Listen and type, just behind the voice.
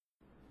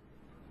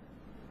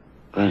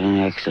What an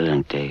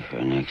excellent day for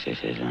an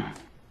exorcism.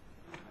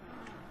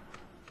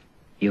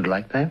 You'd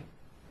like that?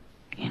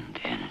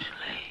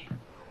 Intensely.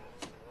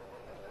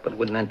 But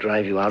wouldn't that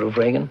drive you out of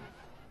Reagan?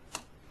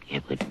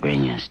 It would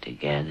bring us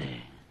together.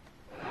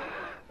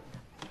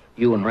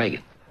 You and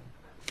Reagan?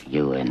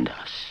 You and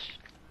us.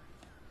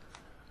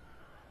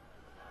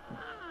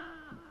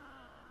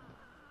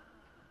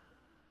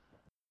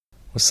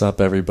 What's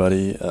up,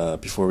 everybody?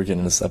 Before we get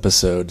into this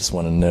episode, just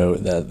want to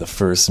note that the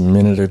first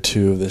minute or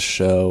two of this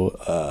show,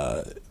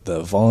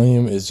 the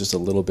volume is just a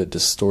little bit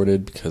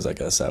distorted because I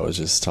guess I was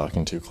just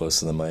talking too close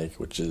to the mic,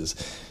 which is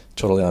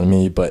totally on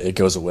me, but it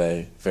goes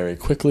away very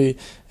quickly,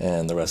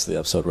 and the rest of the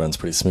episode runs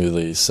pretty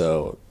smoothly,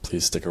 so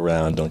please stick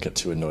around. Don't get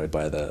too annoyed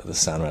by the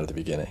sound right at the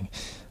beginning.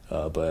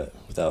 But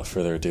without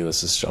further ado, let's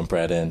just jump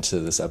right into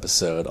this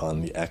episode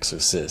on The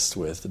Exorcist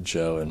with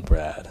Joe and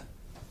Brad.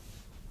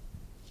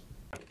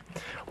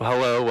 Well,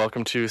 hello,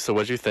 welcome to So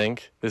What'd You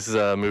Think? This is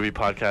a movie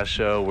podcast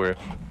show where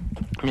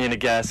me and a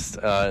guest,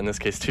 in this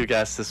case 2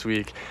 guests this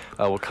week,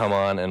 will come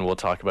on and we'll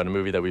talk about a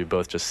movie that we've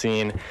both just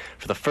seen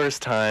for the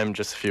first time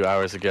just a few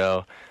hours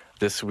ago.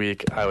 This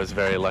week I was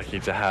very lucky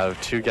to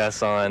have 2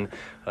 guests on,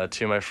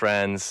 2 of my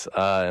friends,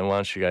 and why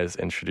don't you guys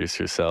introduce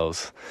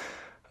yourselves?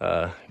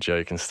 Joe,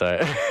 you can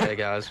start. Hey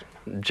guys,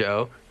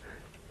 Joe.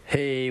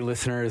 Hey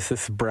listeners,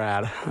 this is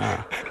Brad.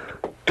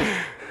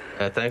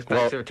 Thanks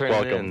for turning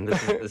welcome. in.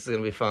 This is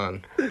gonna be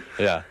fun.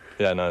 Yeah,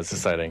 no, it's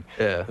exciting.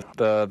 Yeah.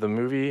 The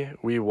movie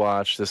we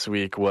watched this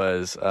week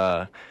was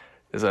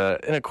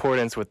in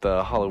accordance with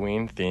the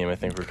Halloween theme. I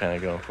think we're kind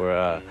of going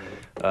for.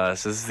 So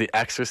this is The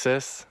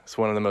Exorcist. It's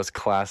one of the most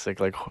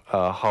classic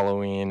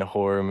Halloween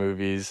horror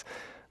movies.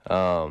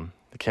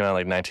 It came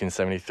out in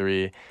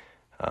 1973.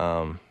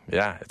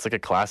 Yeah, it's like a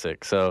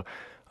classic. So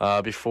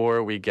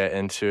before we get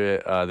into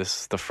it,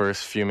 the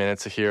first few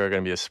minutes here are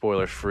going to be a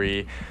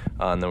spoiler-free,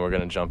 and then we're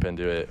going to jump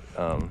into it.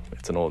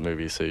 It's an old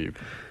movie, so you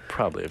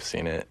probably have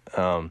seen it.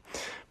 But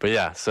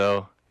yeah,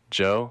 so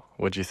Joe,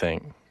 what'd you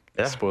think?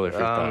 Yeah. Spoiler-free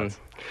thoughts.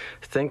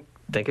 I think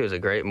it was a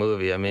great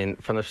movie. I mean,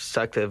 from the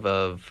perspective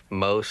of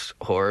most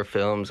horror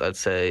films, I'd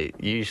say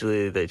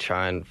usually they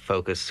try and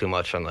focus too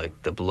much on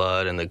the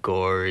blood and the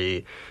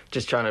gory,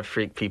 just trying to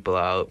freak people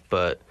out,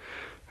 but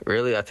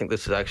really, I think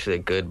this is actually a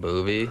good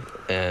movie,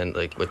 and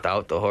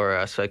without the horror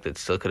aspect, it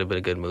still could have been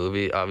a good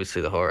movie.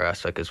 Obviously, the horror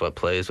aspect is what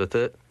plays with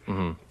it.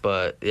 Mm-hmm.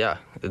 But yeah,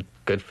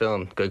 good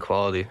film, good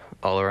quality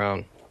all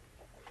around.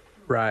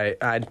 Right.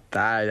 I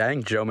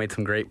think Joe made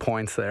some great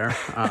points there.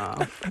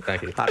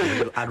 Thank you.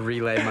 I'd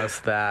relay most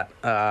of that.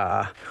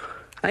 I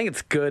think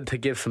it's good to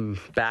give some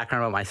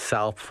background about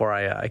myself before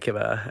I give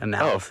an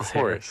analysis. Of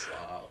course. Here.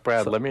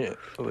 Brad, let me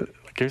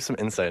give you some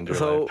insight into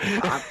your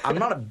life. I'm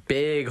not a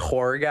big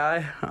horror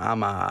guy. I'm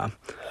not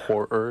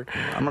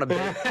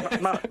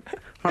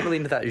really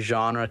into that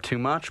genre too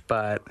much,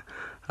 but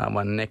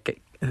when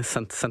Nick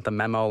sent the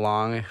memo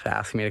along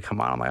asking me to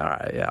come on, I'm like, all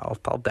right, yeah,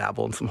 I'll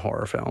dabble in some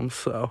horror films.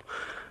 So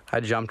I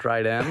jumped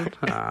right in.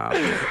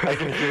 I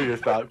can hear your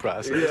thought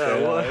process.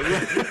 Yeah, all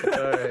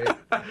right.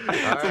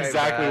 That's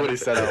exactly what he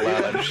said out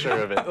loud. I'm sure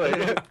of it.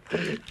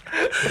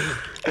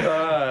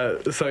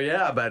 So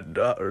yeah, but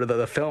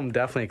the film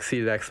definitely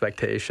exceeded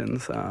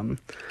expectations. I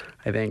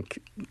think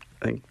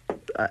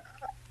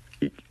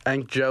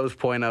Joe's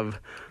point of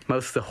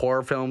most of the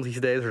horror films these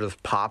days are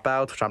just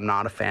pop-outs, which I'm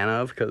not a fan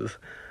of because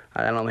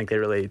I don't think they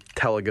really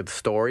tell a good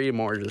story.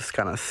 More just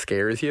kind of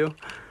scares you.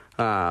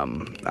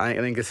 I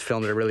think this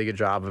film did a really good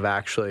job of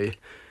actually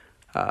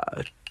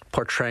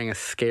portraying a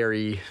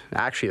scary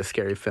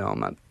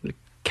film that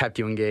kept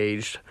you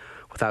engaged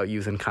without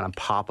using kind of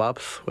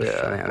pop-ups, which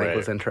I think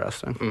was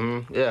interesting.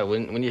 Mm-hmm. Yeah,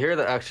 when you hear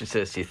The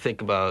Exorcist, you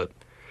think about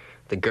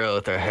the girl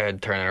with her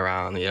head turning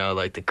around,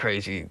 the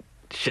crazy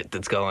shit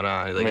that's going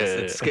on.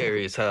 It's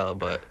scary as hell,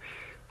 but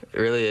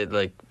really,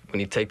 when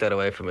you take that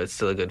away from it, it's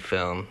still a good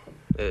film.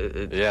 There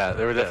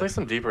were definitely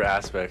some deeper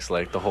aspects,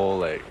 like the whole,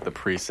 the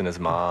priest and his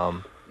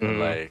mom.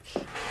 Mm-hmm.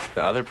 And,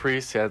 the other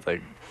priest, he had,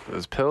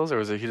 those pills, or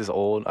was he just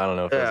old? I don't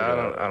know if it was I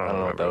don't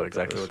know what that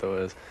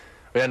was.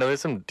 But yeah, no,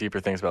 there's some deeper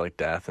things about,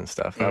 death and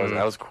stuff.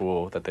 That was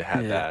cool that they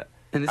had that.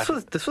 And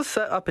this was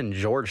set up in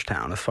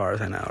Georgetown, as far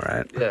as I know,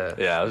 right? Yeah.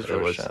 Yeah, it was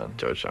Georgetown.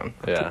 Georgetown.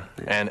 Yeah.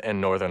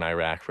 And northern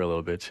Iraq for a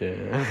little bit, too.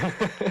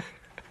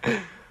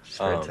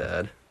 Straight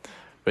Ted.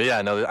 But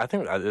yeah, no, I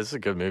think this is a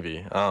good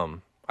movie.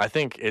 I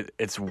think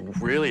it's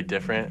really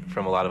different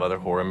from a lot of other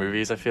horror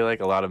movies. I feel like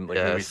a lot of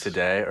movies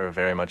today are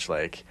very much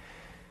I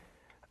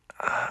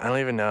don't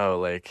even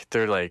know,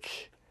 they're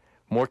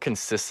more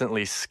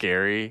consistently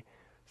scary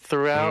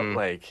throughout,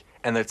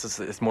 and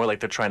it's more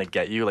they're trying to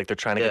get you, they're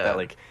trying to get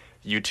that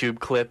YouTube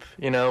clip,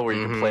 where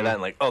you can play that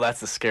and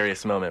that's the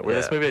scariest moment. Where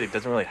this movie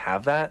doesn't really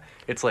have that.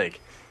 It's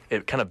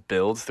it kind of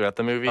builds throughout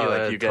the movie.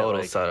 You get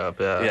total setup.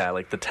 Yeah,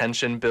 the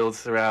tension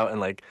builds throughout,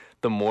 and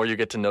the more you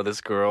get to know this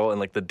girl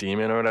and the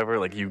demon or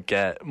whatever, you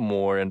get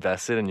more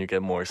invested and you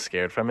get more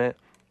scared from it.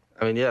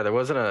 I mean, there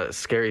wasn't a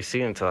scary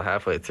scene until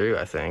halfway through.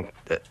 I think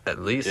at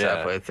least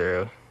halfway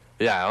through.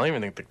 Yeah, I don't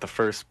even think the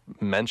first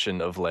mention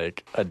of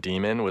a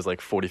demon was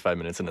 45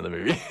 minutes into the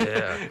movie.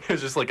 Yeah, it was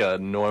just a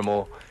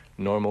normal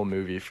normal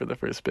movie for the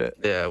first bit.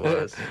 Yeah, it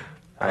was.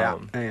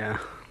 Yeah.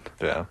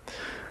 Yeah.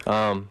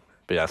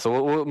 But yeah,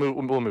 so we'll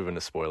move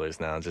into spoilers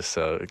now, just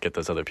so get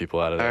those other people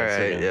out of All there. So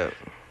we right, can yeah.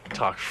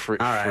 talk free.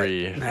 All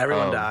right.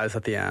 Everyone dies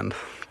at the end.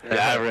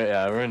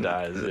 Yeah, everyone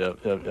dies.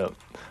 Yep.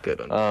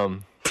 Good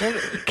one.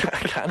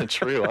 Kind of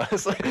true,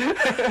 honestly.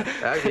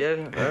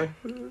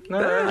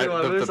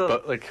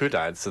 Like who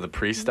died? So the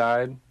priest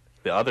died.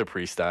 The other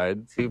priest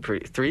died.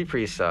 Three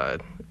priests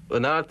died.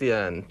 Well, not at the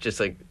end. Just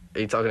like,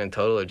 are you talking in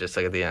total or just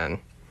like at the end?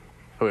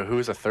 Wait, who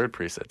was the third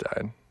priest that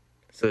died?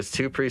 So there's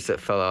two priests that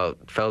fell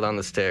down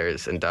the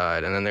stairs and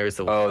died, and then there's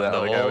the old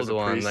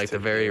one, like the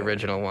very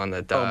original one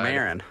that died. Oh,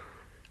 Marin.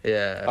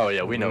 Yeah. Oh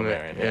yeah, we know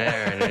Marin. Yeah.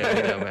 Marin, yeah,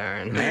 we know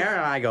Marin. Marin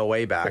and I go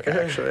way back,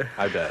 actually.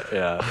 I bet.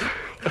 Yeah.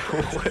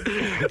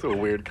 It's a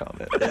weird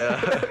comment. Yeah,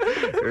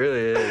 it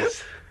really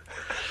is.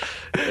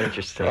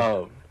 Interesting.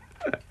 Oh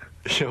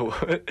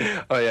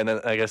yeah, and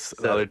then I guess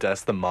the other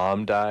deaths. The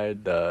mom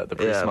died. The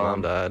priest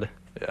mom died.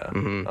 Yeah.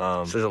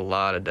 So there's a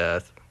lot of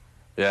death.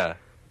 Yeah.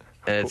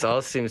 And it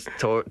all seems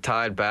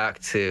tied back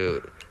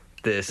to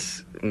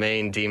this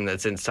main demon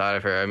that's inside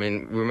of her. I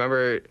mean,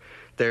 remember,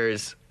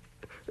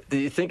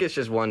 you think it's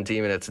just one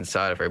demon that's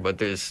inside of her, but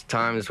there's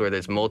times where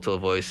there's multiple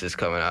voices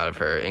coming out of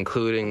her,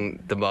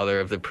 including the mother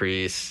of the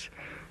priest.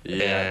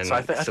 Yeah, and so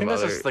I think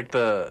that's just like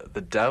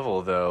the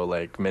devil, though,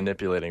 like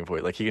manipulating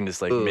voice. Like he can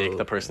just like make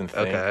the person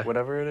think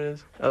whatever it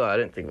is. Oh, I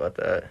didn't think about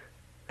that.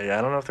 Yeah,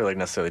 I don't know if they're like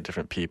necessarily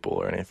different people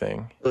or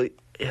anything. Well,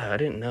 yeah, I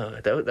didn't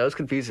know. That was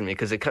confusing me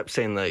because it kept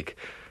saying like,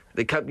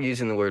 they kept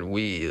using the word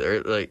we,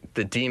 or like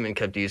the demon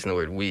kept using the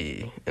word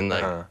we, and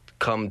like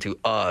come to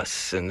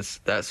us and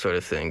that sort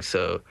of thing.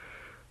 So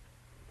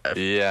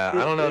yeah, I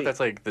don't know if that's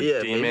like the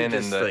demon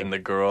and the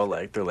girl,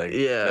 like they're like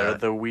they're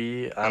the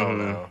we. I don't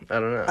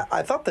know.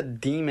 I thought the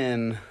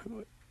demon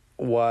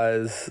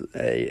was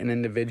an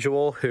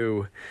individual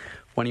who,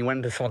 when he went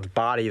into someone's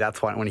body,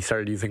 that's when he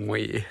started using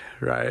we,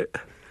 right?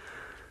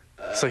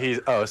 So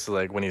so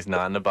like when he's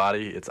not in the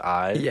body, it's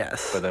I.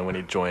 Yes. But then when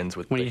he joins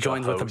with with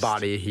the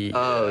body, he.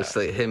 Oh, it's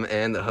like him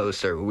and the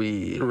host are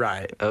we.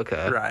 Right.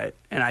 Okay. Right,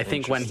 and I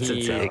think when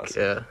he.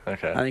 Okay.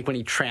 I think when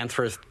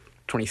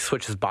he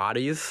switches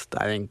bodies,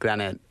 I think then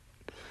it.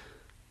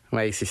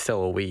 Well, he's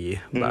still a we,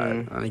 but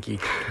I think he.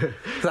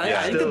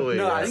 I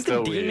think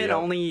the demon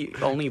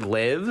only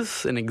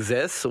lives and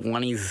exists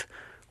when he's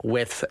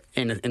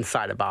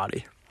inside a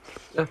body.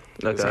 Yeah.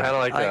 Okay. It's kind of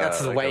like that's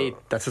his way.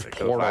 That's his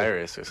portal. A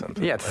virus or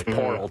something. Yeah, it's his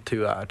portal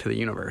to the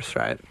universe,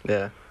 right?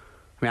 Yeah.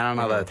 I mean, I don't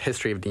know the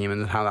history of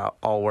demons and how that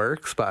all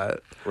works,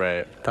 but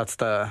that's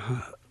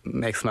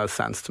makes most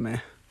sense to me.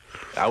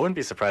 I wouldn't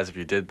be surprised if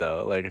you did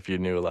though. Like if you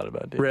knew a lot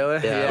about demons. Really?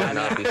 Yeah. I would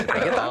not be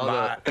surprised.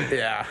 I get that.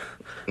 Yeah.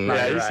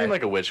 Yeah, you seem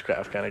like a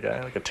witchcraft kind of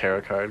guy, like a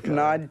tarot card.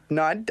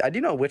 I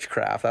do know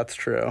witchcraft. That's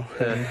true.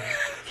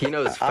 He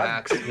knows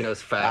facts. He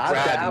knows facts.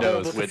 I've Brad dabbled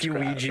knows with a few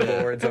witchcraft. Ouija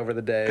boards over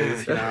the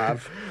days. You know,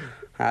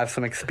 I have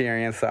some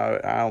experience. I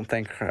don't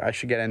think I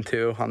should get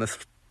into on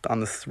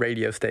this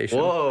radio station.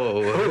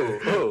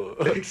 Whoa.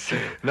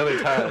 Another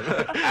time.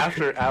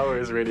 After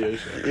hours radio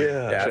show.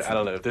 Yeah. I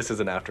don't know if this is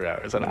an after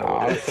hours. I don't know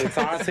what it is. It's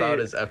honestly about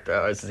as after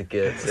hours as it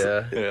gets.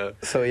 Yeah. Yeah.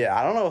 So yeah,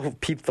 I don't know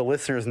if the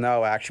listeners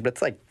know actually, but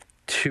it's like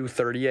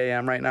 2:30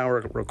 a.m. right now.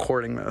 We're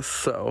recording this,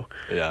 so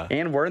yeah.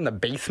 And we're in the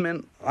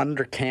basement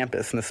under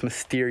campus in this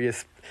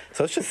mysterious.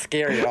 So it's just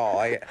scary at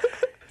all.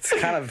 It's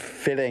kind of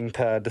fitting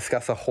to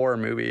discuss a horror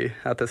movie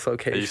at this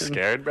location. Are you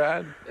scared,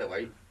 Brad? Yeah.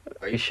 Why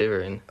are you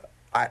shivering?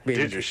 I mean,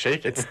 dude, you're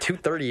shaking. It's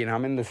 2:30 and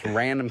I'm in this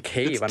random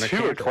cave it's under 2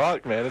 campus.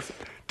 o'clock, man. It's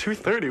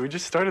 2:30. We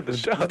just started the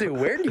show. Dude,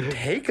 where do you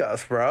take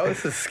us, bro?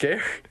 This is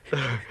scary.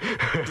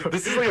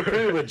 This is like a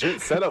pretty legit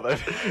setup.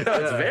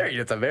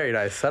 It's a very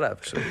nice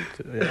setup.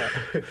 Yeah.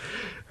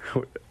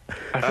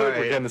 I feel like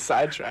we're getting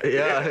sidetracked.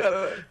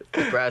 Yeah.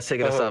 Brad's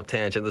taking us off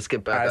tangent. Let's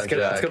get back on track.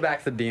 Let's go back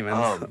to the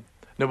demons.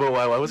 No, but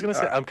what I was gonna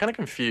say, I'm kind of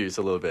confused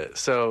a little bit.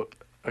 So,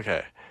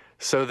 okay,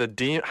 so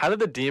how did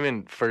the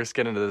demon first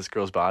get into this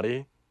girl's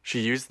body?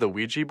 She used the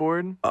Ouija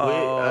board.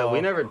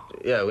 We never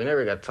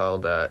got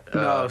told that.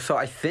 No, so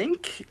I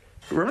think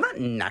remember that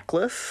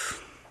necklace?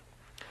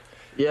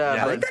 Yeah,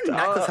 I think that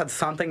necklace had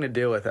something to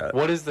do with it.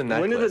 What is the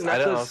necklace? When did the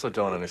necklace? I also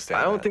don't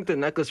understand. I don't think the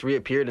necklace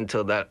reappeared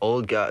until that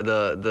old guy,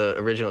 the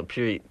original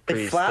priest,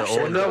 flashed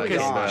the old No, guy.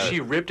 because she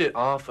ripped it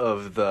off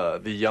of the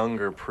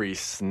younger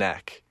priest's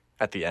neck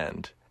at the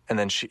end, and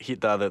then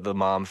the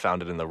mom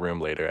found it in the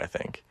room later, I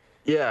think.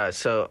 Yeah,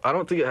 so I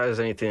don't think it has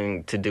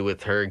anything to do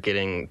with her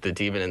getting the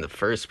demon in the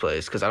first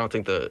place, because I don't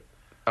think it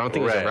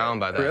was around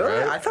by then. Really?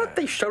 Right? I thought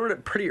they showed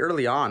it pretty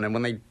early on, and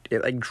when it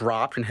like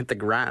dropped and hit the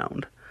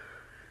ground.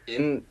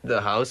 In the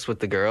house with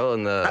the girl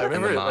and the I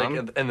remember and it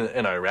the mom? like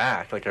in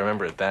Iraq. Like I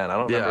remember it then. I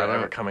don't remember it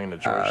ever coming to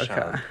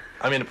Georgetown. Okay.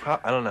 I mean,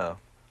 I don't know.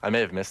 I may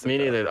have missed it. Me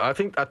neither. I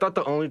thought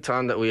the only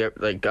time that we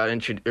like got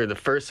introduced, or the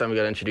first time we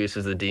got introduced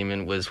as the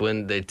demon was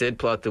when they did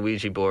plot the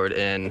Ouija board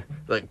and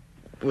like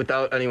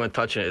without anyone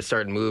touching it, it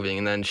started moving,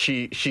 and then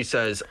she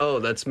says, "Oh,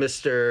 that's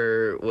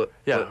Mr. What?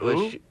 Yeah,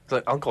 who? It's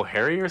like Uncle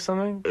Harry or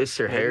something?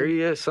 Mr.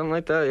 Harry or something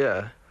like that."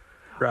 Yeah.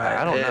 Right.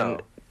 I don't know.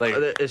 Like,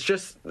 it's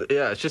just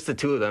the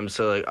two of them.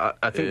 So like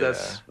I think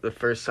that's the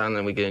first time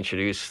that we get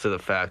introduced to the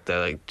fact that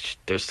like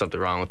there's something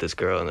wrong with this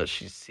girl and that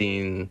she's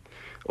seen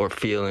or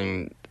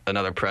feeling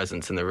another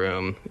presence in the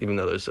room, even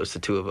though there's just the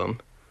two of them.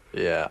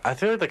 yeah, I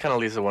feel like that kind of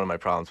leads to one of my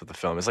problems with the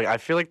film. It's like I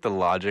feel like the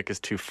logic is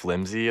too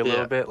flimsy a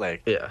little bit.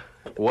 Like,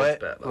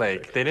 what?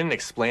 Like, they didn't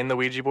explain the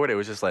Ouija board. It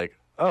was just like,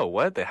 oh,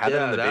 what? They had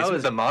it in the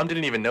basement. The mom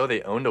didn't even know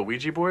they owned a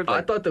Ouija board.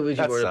 Like, I thought the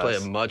Ouija board would play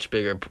a much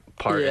bigger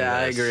part.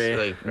 Yeah, in this. I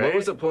agree. Like, what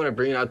was the point of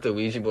bringing out the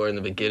Ouija board in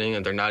the beginning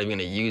and they're not even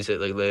going to use it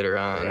like later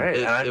on?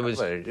 Right. It was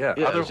like,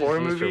 other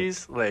horror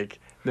movies like.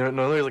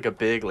 Normally, there's like a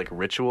big like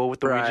ritual with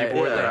the Ouija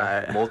board.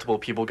 Like, multiple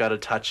people got to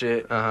touch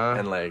it,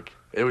 and like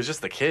it was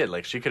just the kid.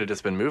 Like she could have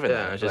just been moving.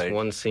 Yeah, there. just like,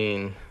 one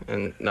scene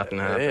and nothing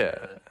happened. Yeah,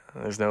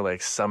 there's no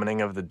like summoning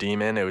of the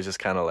demon. It was just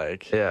kind of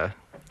like,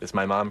 is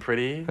my mom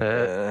pretty?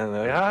 And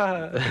like,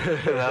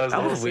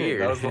 that was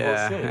weird. That was the whole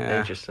scene. Yeah.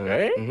 Interesting,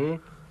 right? Mm-hmm.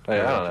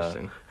 Like, I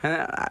don't know. And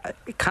I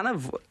kind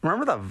of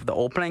remember the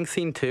opening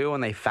scene too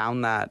when they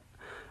found that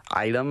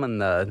item in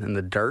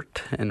the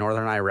dirt in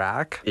northern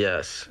Iraq.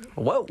 Yes.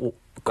 What?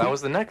 That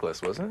was the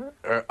necklace, wasn't it?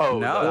 Or, no,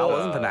 that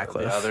wasn't the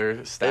necklace. The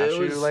other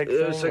statue,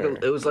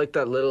 it was like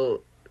that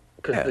little,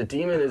 because the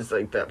demon is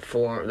like that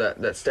form,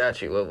 that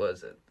statue. What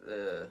was it?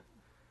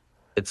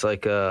 It's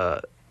like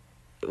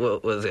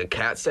what was it? A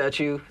cat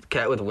statue,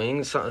 cat with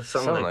wings,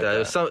 something like that.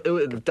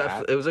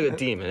 It was like a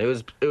demon.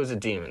 It was a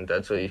demon.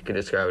 That's what you could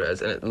describe it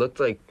as. And it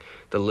looked like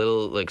the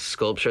little like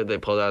sculpture they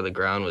pulled out of the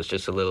ground was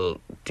just a little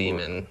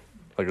demon.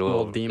 Like a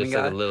little demon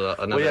guy? Like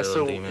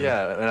another demon.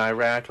 Yeah, in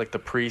Iraq, like the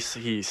priest,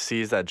 he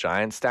sees that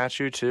giant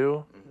statue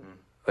too.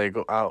 Like,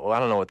 I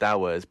don't know what that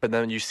was, but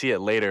then you see it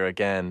later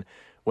again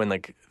when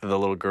like the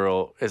little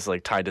girl is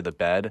like tied to the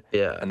bed.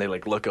 Yeah. And they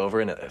like look over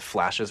and it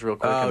flashes real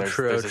quick, and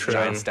there's this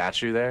giant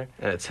statue there.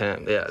 And it's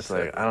him. Yeah. It's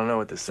like I don't know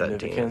what the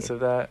significance of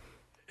that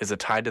is. It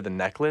tied to the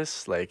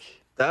necklace, like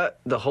that.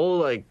 The whole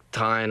like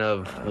tying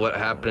of what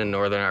happened in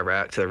northern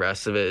Iraq to the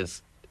rest of it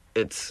is,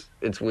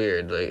 it's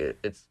weird. Like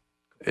it's.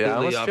 I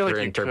almost up feel like for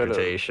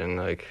interpretation.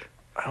 Like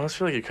I almost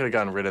feel like you could have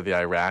gotten rid of the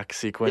Iraq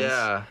sequence.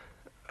 Yeah.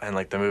 And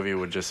like the movie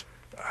would just.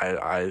 That's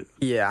it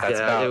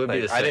would be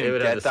the same. I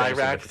didn't get the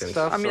Iraq stuff.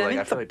 stuff. I mean, so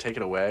I feel like take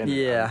it away.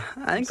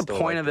 I think the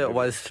point of it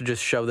was to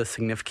just show the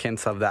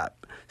significance of that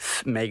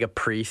mega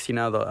priest. You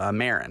know, the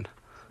Marin.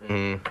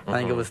 Mm-hmm. I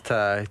think it was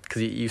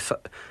because you saw,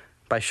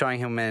 by showing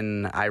him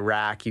in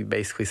Iraq, you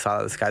basically saw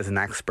that this guy's an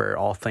expert,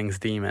 all things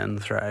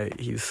demons, right?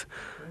 He's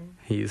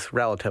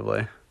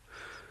relatively.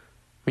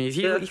 I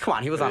mean, come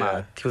on, he was on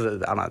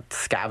a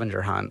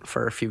scavenger hunt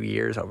for a few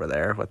years over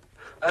there with.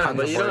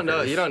 But you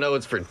don't know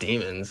it's for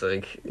demons.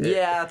 Like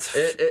that's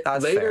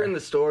later fair. in the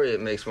story it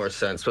makes more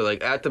sense. But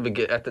like at the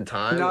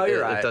time,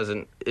 it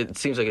doesn't. It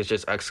seems like it's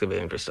just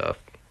excavating for stuff.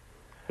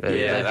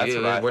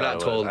 We're not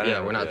told.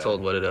 We're not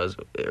told what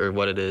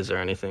it is or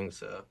anything.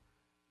 So.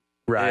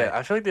 Right. Yeah,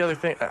 I feel like the other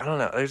thing, I don't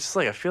know. It's just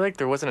like I feel like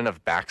there wasn't enough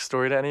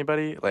backstory to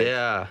anybody. Like,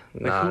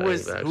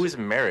 who was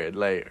married,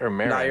 or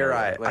married? No, you're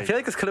right. I feel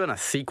like this could have been a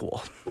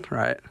sequel,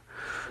 right?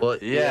 Well,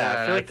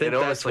 I think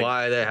that's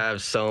why they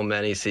have so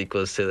many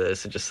sequels to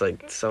this. It's just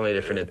like so many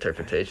different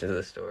interpretations of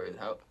the story.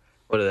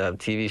 What do they have?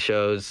 TV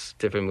shows,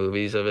 different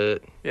movies of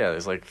it. Yeah,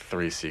 there's like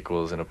 3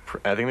 sequels and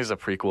I think there's a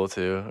prequel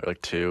too, or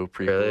like 2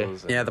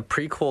 prequels. Really? Yeah, the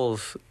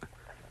prequels.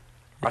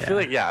 I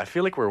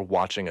feel like we're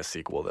watching a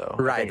sequel though.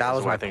 Right, that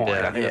was my point.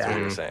 I think that's what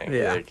you're saying.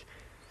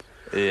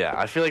 Yeah.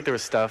 I feel like there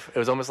was stuff. It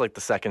was almost like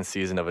the second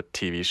season of a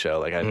TV show.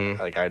 Like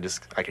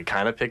I could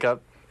kind of pick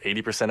up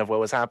 80% of what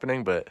was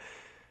happening, but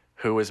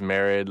who was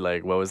married?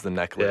 Like what was the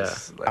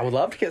necklace? Yeah. I would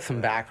love to get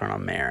some background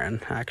on Marin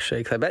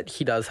actually, because I bet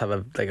he does have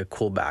a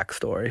cool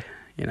backstory.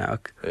 You know.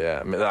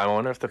 Yeah, I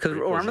wonder if because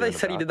remember they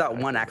said he did that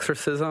one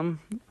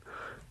exorcism.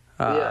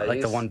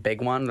 The one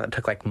big one that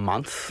took like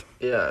months.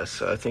 Yeah,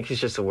 so I think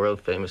he's just a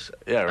world famous.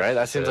 Yeah, right.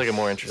 That seems like a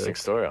more interesting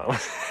story.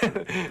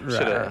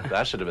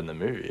 That should have been the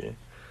movie.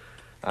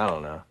 I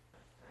don't know.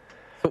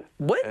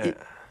 What?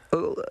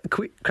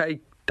 Can I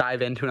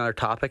dive into another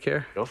topic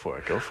here? Go for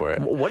it.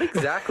 What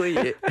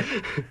exactly?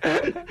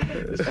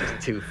 It's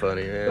just too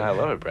funny, man. I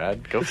love it,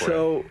 Brad. Go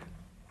for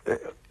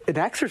it. An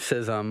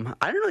exorcism.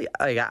 I don't really.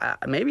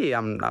 Maybe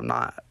I'm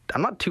not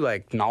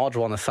too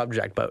knowledgeable on the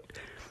subject, but.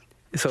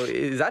 So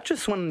is that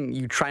just when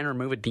you try and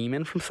remove a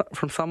demon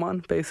from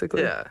someone,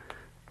 basically? Yeah.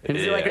 And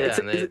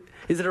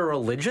is it a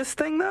religious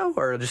thing though,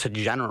 or just a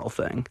general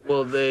thing?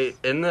 Well,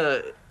 in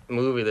the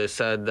movie they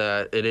said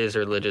that it is a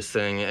religious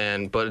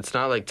thing, but it's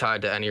not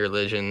tied to any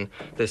religion.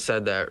 They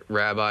said that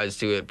rabbis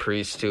do it,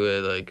 priests do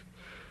it,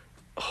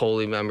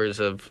 holy members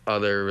of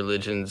other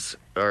religions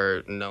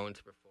are known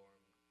to perform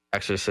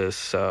exorcists.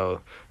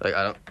 So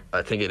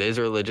I think it is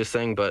a religious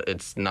thing, but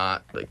it's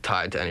not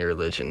tied to any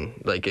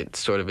religion. It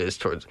sort of is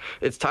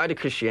it's tied to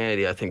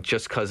Christianity, I think,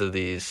 just because of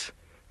these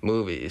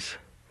movies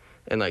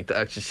and the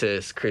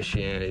Exorcist,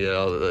 Christianity,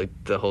 all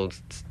the whole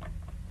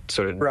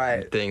sort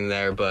of thing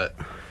there. But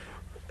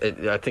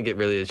I think it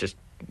really is just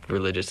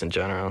religious in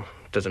general.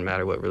 It doesn't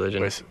matter what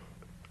religion. So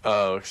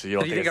you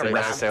don't think it's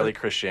necessarily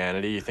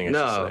Christianity? You think it's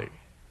just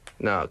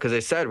No, because they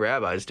said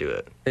rabbis do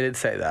it. They did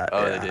say that.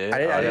 Oh, yeah. they did?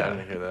 I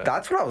didn't hear that.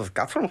 That's what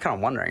I'm kind of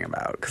wondering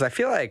about. Because I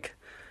feel like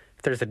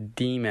if there's a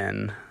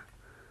demon.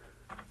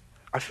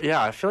 I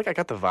feel like I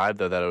got the vibe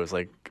though that it was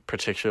like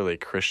particularly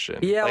Christian.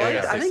 Yeah, like,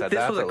 I think said this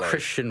that, was a but, like,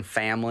 Christian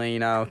family,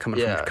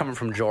 coming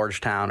from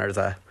Georgetown. There's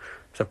a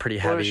pretty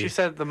heavy. Well, she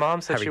said the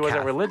mom said heavy she wasn't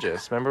Catholic.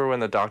 religious. Remember when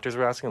the doctors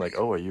were asking like,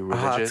 "Oh, are you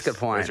religious? That's a good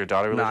point. Is your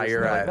daughter religious?" Nah,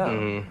 you're And they're right.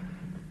 like, no.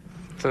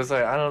 So it's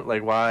like I don't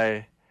like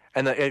why.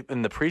 And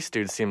the priest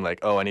dude seemed like,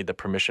 "Oh, I need the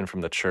permission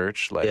from the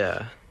church." Like,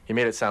 he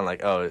made it sound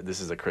like, "Oh, this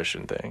is a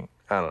Christian thing."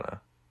 I don't know.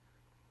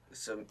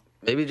 So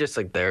maybe just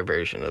like their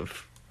version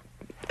of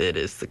it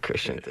is the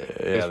Christian thing.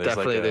 Yeah, there's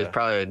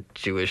probably a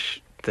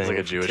Jewish thing. It's like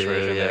a Jewish too,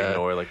 version. Yeah. They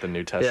ignore like the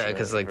New Testament. Yeah,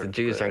 because like the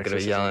Jews aren't going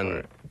to be exorcism yelling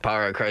part.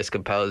 "Power of Christ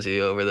compels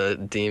you" over the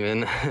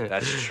demon.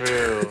 That's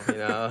true. You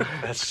know,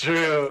 That's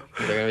true.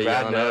 they're going to be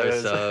Brad yelling other knows.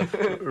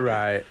 stuff.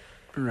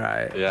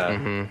 Right.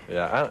 Yeah.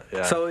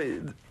 Yeah. So,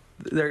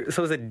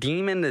 is a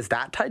demon, is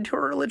that tied to a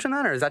religion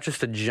then, or is that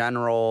just a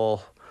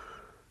general?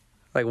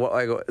 Like what?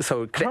 Like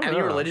so, could don't any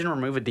know. religion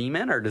remove a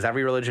demon, or does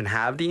every religion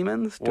have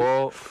demons?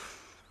 Well,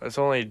 it's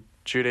only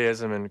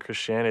Judaism and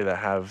Christianity that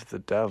have the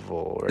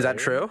devil. Right? Is that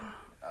true?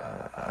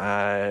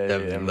 I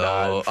am not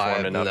I informed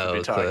have enough to no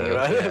be talking clue.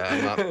 about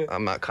it. Yeah,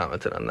 I'm not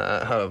commenting on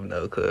that. I have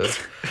no clue.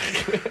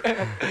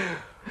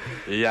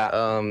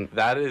 Yeah,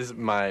 that is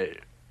my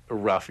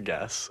rough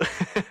guess.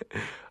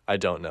 I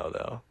don't know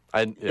though.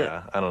 I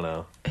don't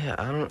know. Yeah,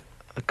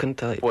 I couldn't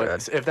tell you. What,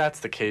 Brad. if that's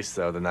the case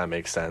though, then that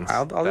makes sense.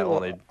 I'll That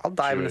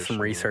dive into Jewish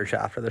some research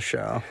after the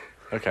show.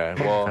 Okay,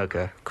 well,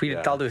 Okay.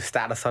 I'll do a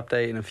status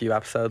update in a few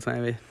episodes,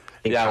 maybe.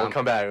 yeah, we'll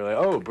come back. We're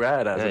like, oh,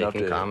 Brad has Yeah, an you update.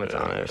 can comment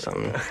on it or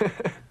something.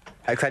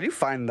 Because I do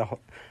find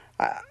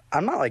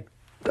I'm not like,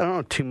 I don't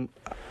know too.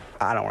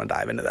 I don't want to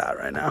dive into that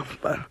right now,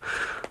 but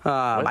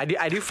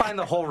I do find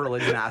the whole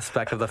religion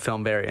aspect of the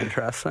film very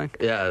interesting.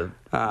 Yeah.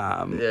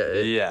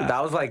 Yeah.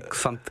 That was like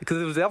something, because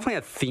it was definitely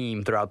a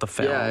theme throughout the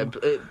film.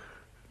 Yeah.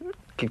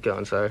 Keep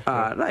going. Sorry.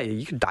 No,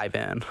 you could dive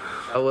in.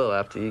 I will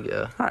after you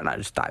go. All right, no,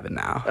 just dive in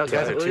now. You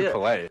guys are too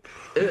polite.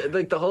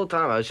 Like the whole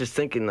time, I was just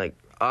thinking, like,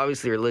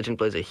 obviously religion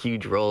plays a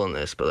huge role in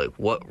this, but like,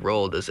 what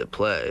role does it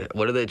play?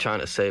 What are they trying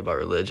to say about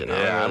religion?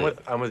 Yeah,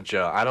 I'm with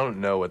Joe. I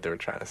don't know what they were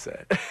trying to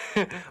say.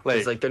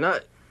 It's like they're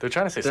not. They're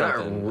trying to say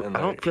something. and,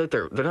 I don't feel like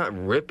they're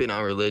not ripping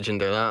on religion.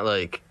 They're not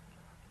like.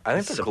 I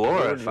think they're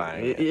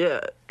glorifying it.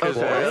 Yeah.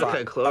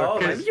 Okay. Oh,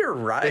 maybe you're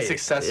right. They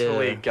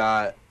successfully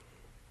got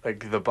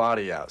like the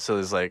body out. So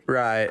there's like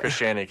Right.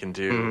 Christianity can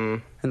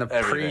do. And the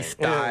everything. priest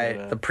died.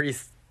 Yeah.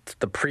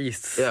 The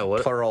priests, Yeah,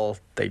 what- plural,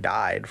 they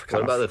died.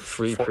 What about the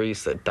three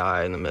priests that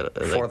die in the middle?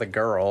 for the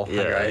girl?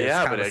 Yeah. It's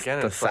Yeah, kind but of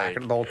again, the it's like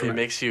the ultimate. it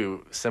makes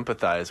you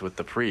sympathize with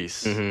the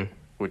priest.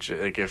 Which,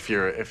 like, if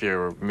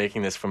you're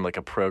making this from like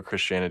a pro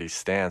Christianity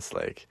stance,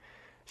 like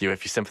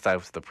if you sympathize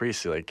with the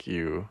priest,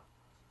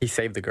 He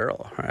saved the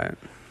girl, right?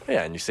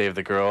 yeah, and you save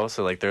the girl,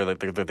 so like they're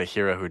the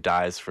hero who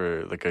dies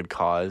for the good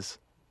cause.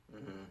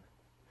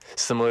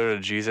 Similar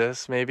to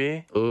Jesus,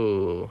 maybe.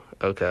 Ooh.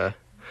 Okay.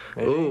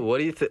 Maybe. Ooh. What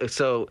do you think?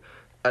 So,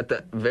 at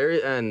the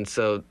very end,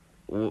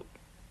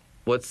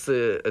 what's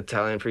the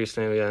Italian priest's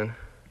name again?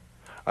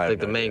 I have Like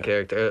the no main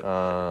idea.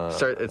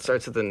 character. It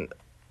starts with an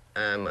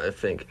M, I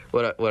think.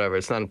 Whatever.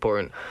 It's not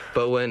important.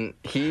 But when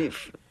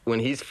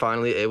he's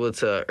finally able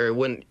to, or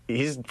when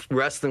he's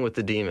wrestling with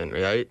the demon,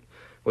 right,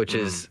 which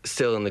is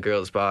still in the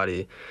girl's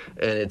body,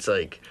 and it's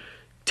like,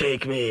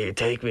 take me,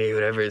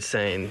 whatever it's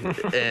saying,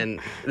 and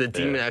the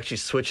demon actually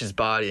switches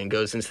body and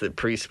goes into the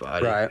priest's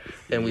body, Right.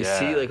 and we Yeah.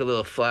 see like a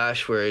little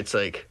flash where it's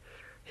like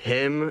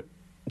him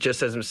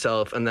just as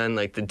himself, and then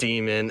like the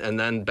demon, and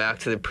then back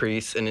to the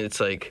priest, and it's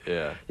like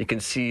you can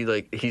see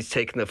like he's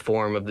taking the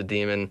form of the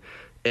demon.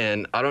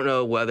 And I don't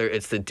know whether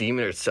it's the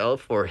demon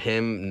itself or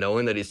him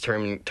knowing that he's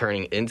turning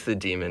into the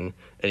demon,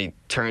 and he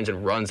turns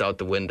and runs out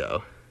the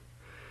window.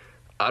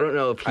 I don't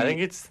know if he. I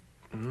think it's.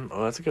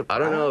 Oh, that's a good. I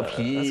don't know if that's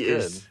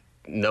he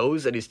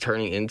knows that he's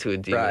turning into a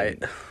demon.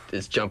 Right.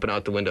 Is jumping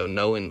out the window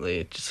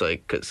knowingly, just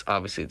like because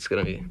obviously it's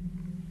gonna be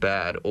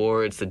bad,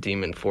 or it's the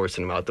demon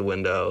forcing him out the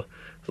window,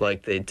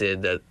 like they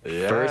did that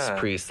first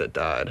priest that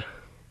died.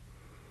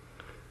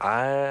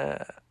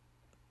 I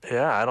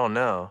don't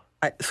know.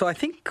 So I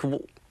think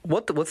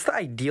what's the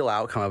ideal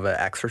outcome of an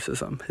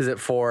exorcism? Is it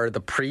for the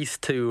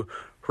priest to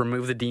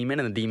remove the demon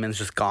and the demon's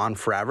just gone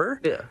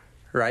forever? Yeah.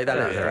 Right? That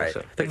is Yeah, right.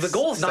 so. The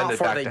goal is Send not it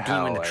for back the to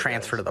demon hell, to I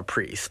transfer guess. to the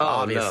priest. Oh, no,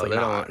 Obviously they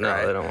not. don't- no,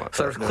 right? they don't want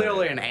So that. there's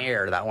clearly an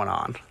error that went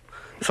on.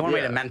 Someone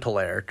made a mental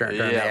error during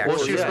the Yeah, well,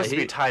 she was yeah, supposed to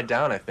be tied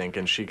down, I think,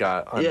 and she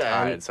got untied.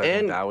 Yeah, so I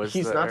think that was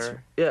he's the not.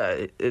 error.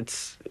 Yeah,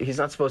 he's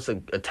not supposed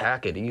to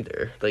attack it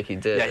either, like he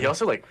did. Yeah, he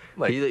also like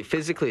he like,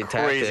 physically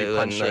attacked crazy it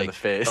punched and, her in the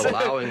face.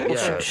 allowing.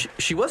 Yeah,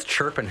 She was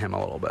chirping him a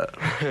little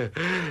bit.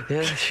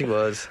 yeah, she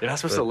was. You're not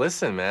supposed to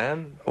listen,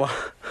 man. Well,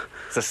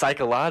 It's a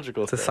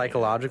psychological. it's a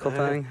psychological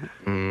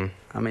thing.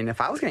 I mean,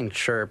 if I was getting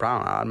chirped, I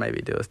don't know, I'd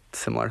maybe do a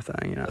similar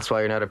thing. You know, That's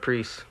why you're not a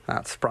priest.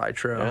 that's probably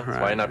true. Yeah, that's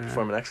right? why you're not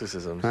performing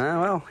exorcisms.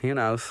 Well, who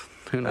knows?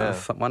 Who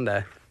knows? Yeah. One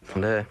day.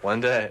 Someday.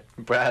 One day,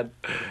 Brad.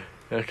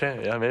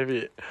 Okay, yeah,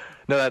 maybe.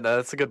 No,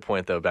 that's a good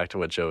point though. Back to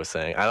what Joe was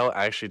saying.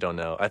 I actually don't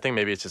know. I think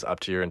maybe it's just up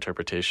to your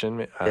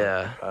interpretation.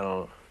 I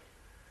don't.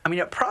 I mean,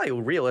 it probably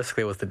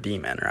realistically was the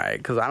demon, right?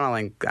 Because I don't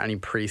think any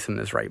priest in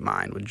his right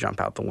mind would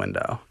jump out the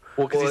window.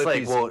 Well, because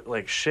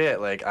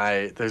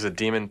there's a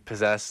demon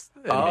possessed.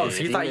 Oh,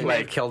 so you thought he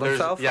might have killed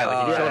himself? Yeah,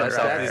 like he killed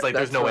himself. Right. He's like,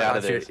 there's no way out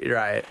of this.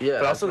 Right. Yeah,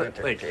 But also, that's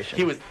my like,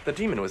 interpretation. the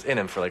demon was in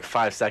him for like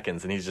 5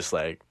 seconds, and he's just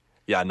like,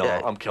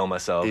 I'm killing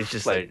myself. He's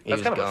just like, he that's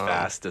was kind of gone. a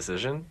fast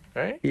decision,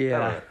 right? Yeah.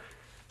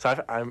 I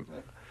don't know. So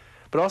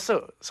but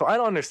also, so I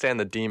don't understand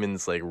the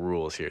demon's like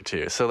rules here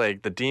too. So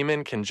like, the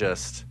demon can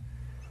just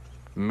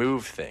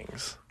move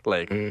things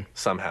like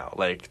somehow,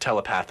 like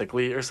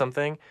telepathically or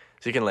something.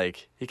 So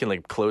he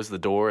can close the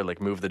door,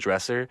 like move the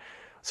dresser.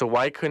 So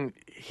why couldn't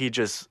he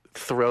just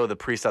throw the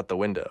priest out the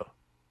window?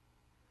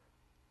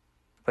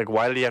 Like,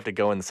 why did he have to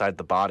go inside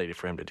the body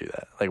for him to do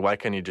that? Like, why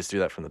couldn't he just do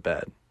that from the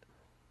bed?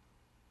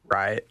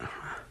 Right.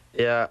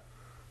 Yeah.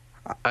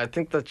 I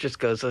think that just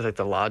goes with like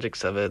the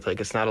logics of it. Like,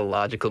 it's not a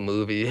logical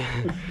movie.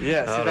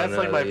 Yeah, see, that's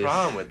like my It's-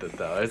 problem with it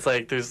though. It's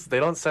like they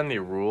don't send any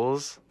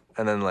rules,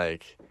 and then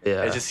like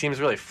it just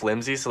seems really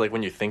flimsy. So like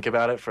when you think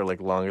about it for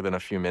like longer than a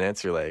few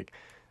minutes, you're like,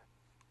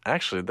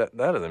 actually that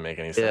doesn't make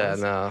any Yeah,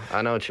 sense. no,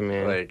 I know what you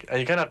mean. Like,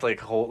 and you kind of have to like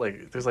hold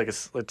like there's like a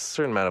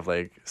certain amount of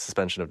like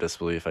suspension of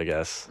disbelief, I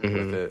guess,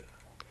 with it,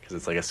 because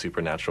it's like a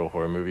supernatural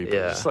horror movie. But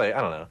it's just like,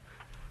 I don't know,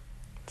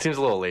 it seems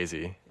a little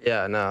lazy.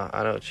 Yeah, no,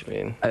 I know what you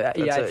mean. I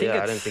think I it's,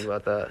 didn't think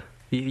about that.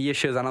 the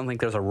issue is I don't think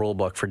there's a rule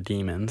book for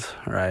demons,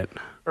 right?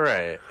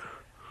 Right.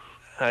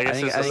 I guess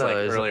this is like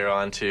there's- earlier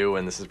on too,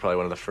 when this is probably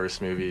one of the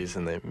first movies,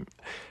 and they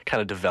kind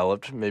of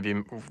developed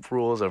maybe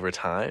rules over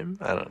time.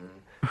 I don't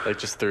know, like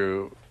just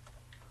through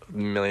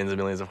millions and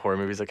millions of horror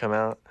movies that come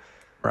out.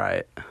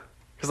 Right.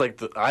 Because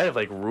like I have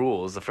like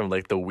rules from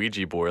like the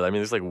Ouija board. I mean,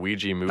 there's like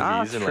Ouija movies,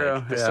 that's and true,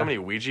 like there's so many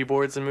Ouija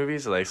boards in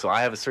movies. Like, so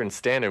I have a certain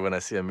standard when I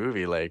see a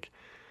movie. Like,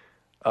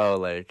 oh,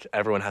 like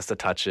everyone has to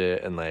touch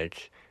it, and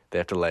like they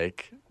have to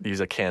like use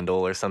a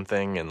candle or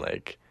something, and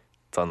like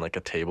it's on like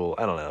a table.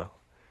 I don't know.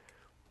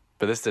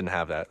 But this didn't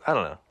have that. I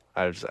don't know.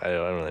 I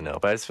don't really know.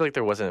 But I just feel like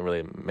there wasn't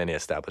really many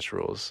established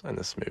rules in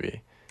this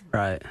movie.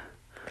 Right.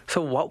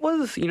 So what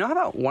was, you know how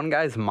that one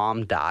guy's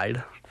mom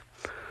died?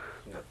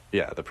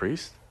 Yeah, the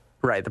priest?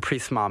 Right, the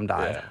priest's mom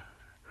died.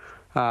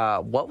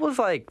 What was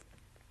like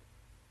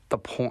the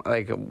point,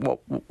 like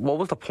what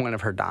was the point of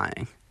her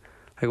dying?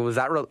 Like, was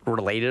that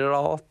related at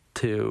all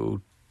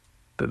to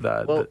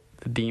the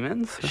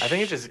demons? I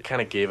think it just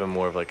kind of gave him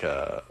more of like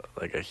a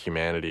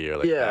humanity or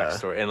like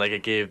backstory, and like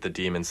it gave the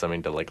demon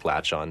something to like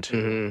latch on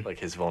to. Like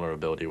his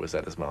vulnerability was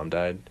that his mom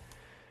died.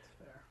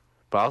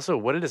 But also,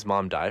 what did his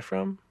mom die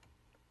from?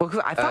 Well,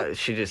 because I thought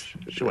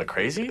She went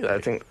crazy. I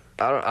think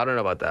I don't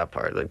know about that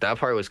part. Like that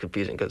part was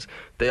confusing because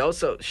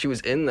she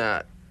was in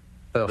that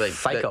like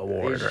psycho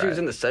ward. She was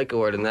in the psycho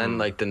ward, and then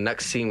like the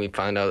next scene we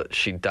find out that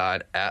she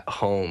died at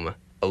home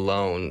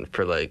alone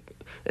for like,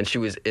 and she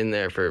was in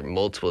there for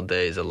multiple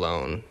days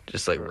alone,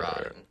 just like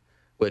rotting.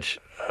 Which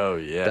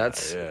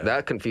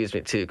that confused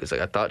me too because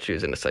like I thought she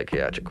was in a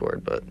psychiatric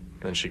ward, but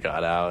then she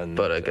got out,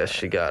 but I guess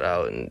she got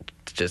out and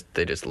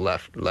they just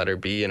let her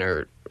be in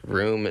her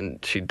room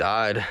and she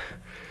died.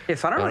 Yeah,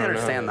 so I don't really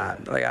understand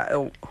that.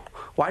 Like,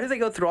 why did they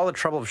go through all the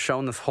trouble of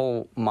showing this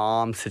whole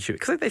mom situation?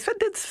 Because they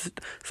did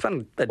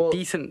spend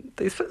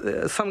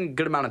some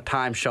good amount of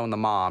time showing the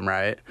mom,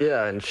 right?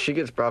 Yeah, and she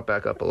gets brought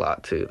back up a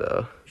lot too,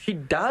 though. She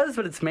does,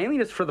 but it's mainly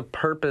just for the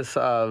purpose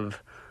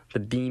of the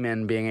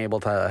demon being able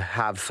to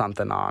have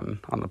something on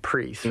the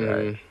priest,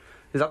 right?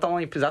 Is that the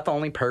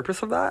only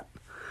purpose of that?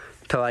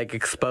 To like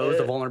expose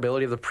the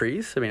vulnerability of the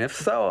priest? I mean, if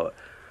so,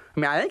 I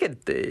mean, I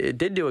think it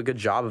did do a good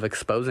job of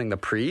exposing the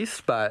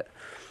priest, but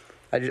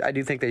I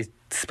do think they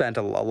spent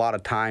a lot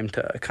of time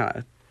to kind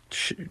of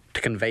to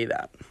convey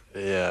that.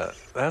 Yeah,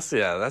 that's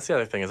the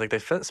other thing. Is like they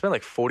spent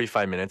like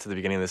 45 minutes at the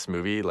beginning of this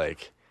movie,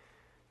 like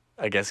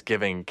I guess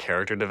giving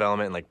character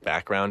development and like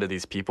background to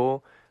these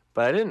people,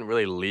 but I didn't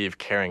really leave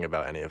caring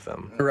about any of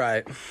them.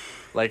 Right.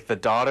 Like the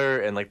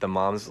daughter and like the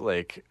mom's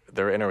like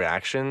their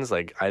interactions,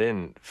 like I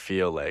didn't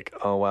feel like,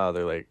 oh wow,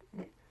 they're like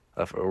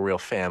a real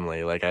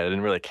family. Like I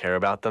didn't really care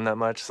about them that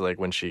much. So like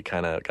when she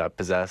kind of got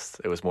possessed,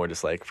 it was more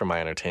just like for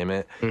my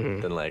entertainment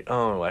than like,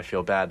 oh, I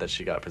feel bad that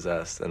she got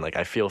possessed, and like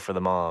I feel for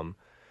the mom.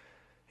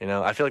 You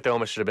know, I feel like there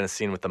almost should have been a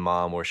scene with the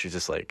mom where she's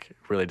just like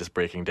really just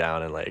breaking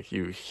down, and like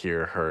you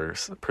hear her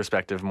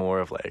perspective more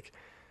of like,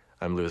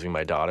 I'm losing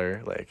my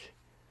daughter. Like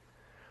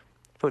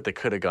I feel like they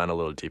could have gone a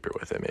little deeper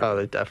with it. Maybe. Oh,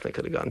 they definitely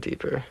could have gone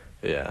deeper.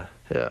 Yeah.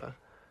 Yeah.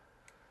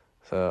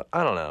 So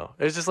I don't know.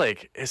 It's just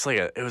like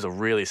it was a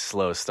really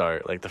slow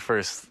start. Like the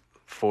first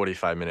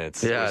 45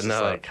 minutes, it was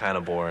just like kind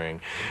of boring.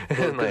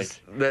 Well, like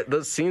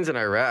those scenes in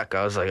Iraq,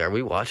 I was like, are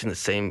we watching the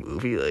same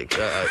movie? Like,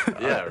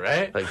 yeah,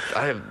 right. Like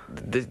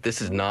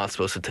this is not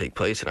supposed to take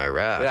place in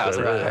Iraq. Yeah, I was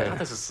like, really, I thought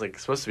this was like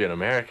supposed to be in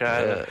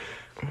America.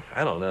 Yeah.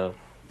 I don't know.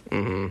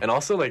 And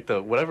also, like,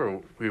 whatever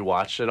we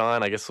watched it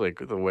on, I guess,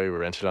 like, the way we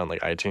rented it on, like,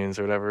 iTunes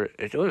or whatever,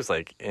 it was,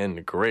 like,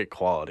 in great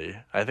quality.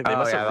 I think they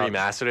must have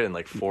remastered it in,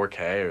 like,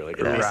 4K or, like,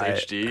 at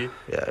least HD.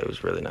 Yeah, it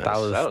was really nice.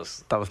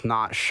 That was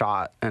not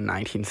shot in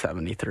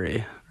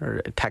 1973,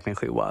 or it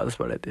technically was,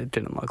 but it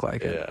didn't look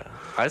like it. Yeah.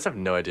 I just have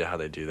no idea how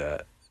they do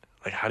that.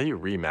 Like, how do you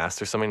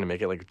remaster something to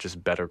make it, like,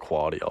 just better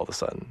quality all of a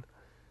sudden?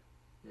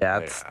 Yeah,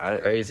 Like, it's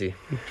crazy.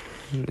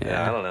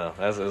 Yeah, I don't know.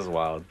 That's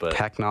wild, but...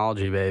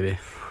 technology, baby.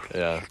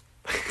 Yeah.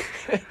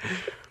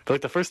 But,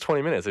 like, the first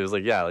 20 minutes, it was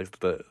like, yeah, like,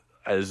 it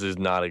was just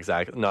not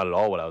at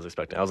all what I was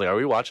expecting. I was like, are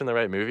we watching the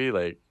right movie?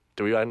 Like,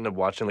 do we end up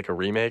watching, like, a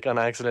remake on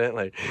accident?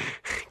 Like,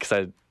 because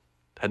I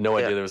had no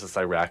idea there was this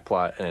Iraq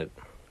plot, and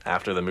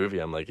after the movie,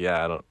 I'm like,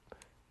 yeah,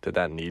 did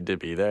that need to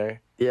be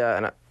there? Yeah,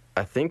 and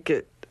I think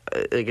it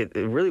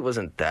really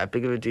wasn't that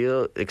big of a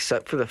deal,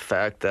 except for the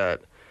fact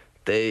that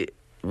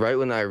right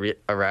when the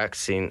Iraq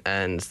scene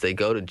ends, they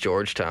go to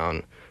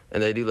Georgetown,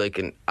 and they do like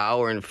an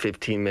hour and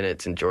 15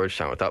 minutes in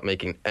Georgetown without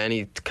making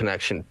any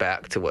connection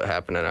back to what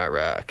happened in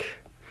Iraq.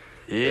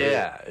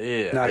 Yeah.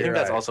 No, I think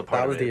that's right. also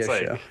part of it. That was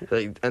the issue.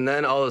 Like, and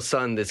then all of a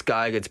sudden, this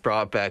guy gets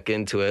brought back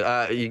into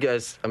it. You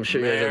guys, I'm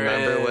sure you guys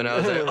remember when I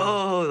was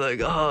like,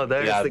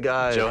 there's the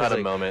guy. Joe had a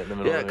like, moment in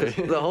the middle of the movie.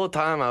 because the whole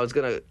time I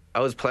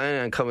was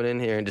planning on coming in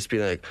here and just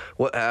being like,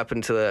 what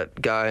happened to that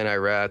guy in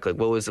Iraq? Like,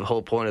 what was the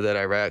whole point of that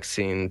Iraq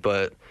scene?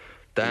 But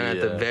then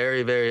at the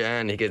very, very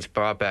end, he gets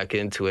brought back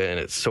into it, and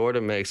it sort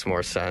of makes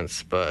more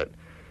sense, but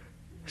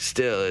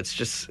still, it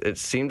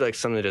seemed like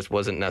something that just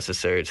wasn't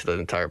necessary to the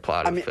entire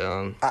plot of the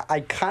film. I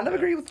kind of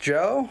agree with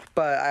Joe,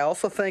 but I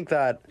also think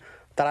that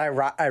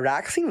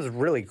Iraq scene was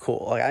really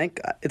cool. Like, I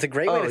think it's a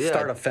great way to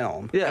start a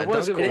film. Yeah,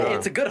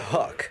 it's a good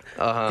hook.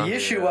 The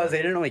issue was they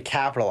didn't really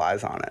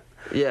capitalize on it.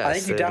 Yeah, I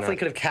think you definitely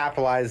could have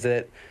capitalized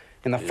it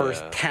in the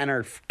first 10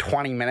 or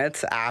 20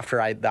 minutes after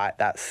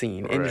that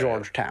scene in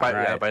Georgetown.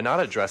 By not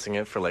addressing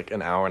it for like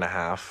an hour and a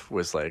half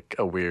was like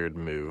a weird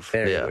move.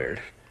 Very weird.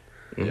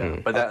 Yeah,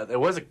 but it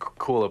was a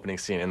cool opening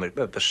scene, and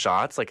the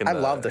shots, like I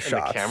love the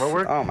shots. The camera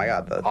work. Oh my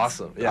god, that's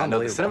awesome! Yeah, no,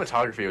 the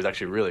cinematography was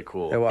actually really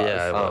cool. It was.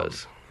 Yeah, it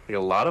was. Like a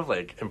lot of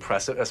like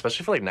impressive,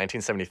 especially for like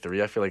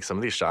 1973. I feel like some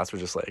of these shots were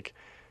just like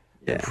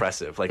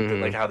impressive, like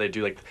like how they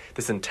do like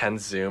this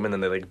intense zoom, and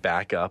then they like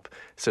back up,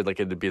 so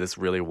like it'd be this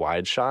really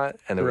wide shot,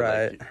 and it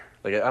would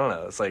like I don't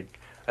know, it's like.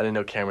 I didn't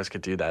know cameras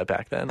could do that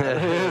back then.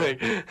 like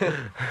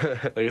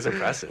it's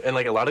impressive. And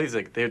like a lot of these,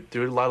 like they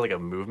do a lot of like a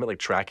movement, like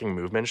tracking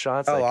movement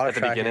shots. Like at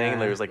the beginning,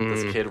 there was like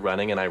this kid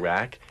running in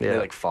Iraq. And they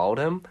like followed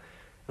him. I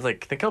was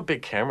like, think how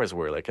big cameras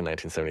were like in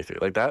 1973.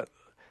 Like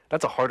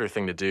that's a harder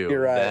thing to do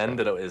then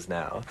than it is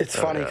now. It's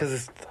funny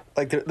because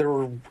like there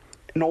were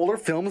in older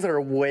films there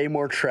are way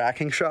more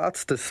tracking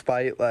shots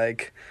despite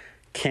like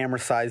camera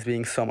size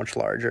being so much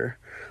larger.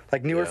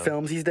 Like newer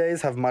films these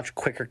days have much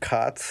quicker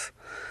cuts.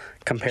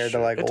 Compared to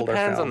like older films. It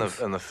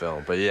depends on the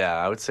film, but yeah,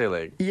 I would say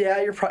like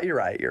you're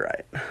right.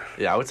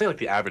 Yeah, I would say like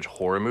the average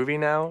horror movie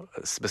now,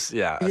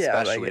 especially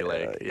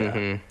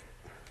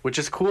which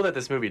is cool that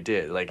this movie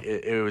did. Like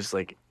it was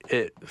like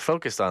it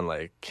focused on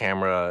like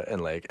camera and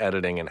like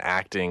editing and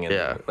acting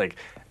and like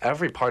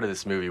every part of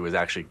this movie was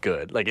actually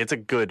good. Like it's a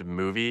good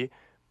movie,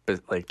 but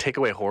like take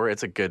away horror,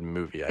 it's a good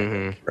movie. I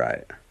think.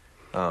 Right.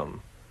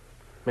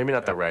 Maybe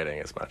not the writing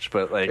as much,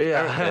 but like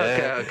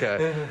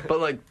okay. But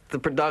like the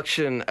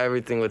production,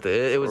 everything with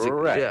it was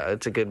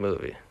it's a good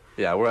movie.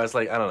 Yeah, whereas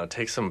like I don't know,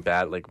 take some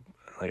bad like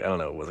I don't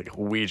know, was like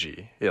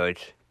Ouija. Yeah,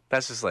 like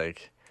that's just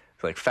like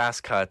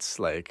fast cuts,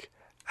 like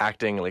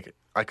acting. Like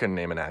I couldn't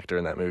name an actor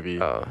in that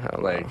movie. Oh, hell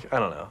no. Like I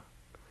don't know.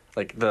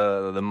 Like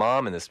the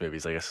mom in this movie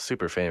is like a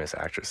super famous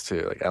actress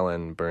too, like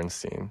Ellen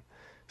Bernstein.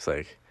 It's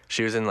like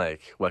she was in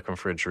like Welcome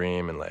for a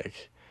Dream and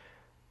like.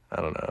 I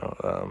don't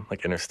know,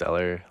 like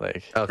Interstellar,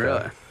 like. Okay.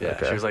 Really? Yeah,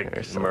 okay. she was like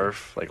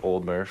Murph, like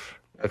old Murph.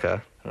 Okay. I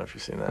don't know if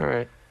you've seen that. All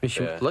right.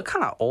 She looked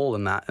kind of old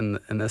in that in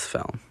this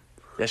film.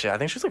 Yeah, I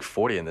think she's like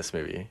 40 in this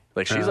movie.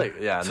 Like she's like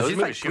in those movies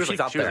like, she was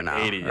up there now.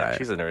 80. Yeah,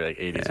 she's in her like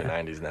 80s or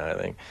 90s now, I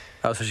think.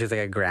 Oh, so she's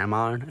like a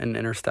grandma in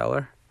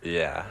Interstellar.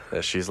 Yeah,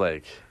 she's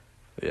like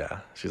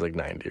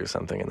 90 or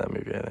something in that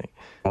movie, I think.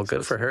 Well,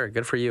 good for her.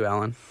 Good for you,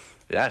 Ellen.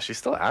 Yeah, she's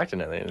still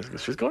acting. I think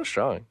she's going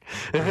strong.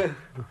 But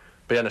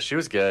yeah, no, she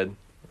was good.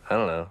 I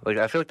don't know. Like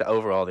I feel like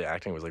the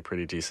acting was like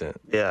pretty decent.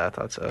 Yeah, I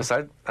thought so.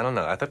 Besides, I don't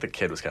know. I thought the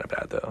kid was kind of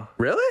bad though.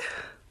 Really?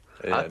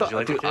 Yeah, did you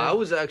like the kid? I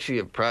was actually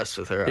impressed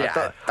with her.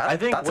 Yeah, I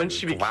think when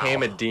she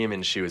became a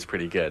demon, she was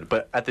pretty good.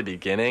 But at the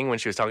beginning, when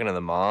she was talking to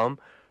the mom,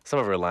 some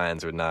of her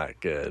lines were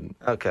not good.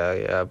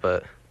 Okay, yeah,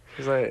 but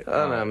she's like, I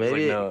don't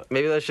know.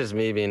 Maybe that's just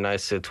me being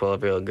nice to a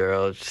 12-year-old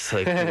girl, just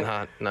like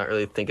not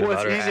really thinking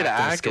about her. Well, it's easy to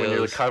act skills. when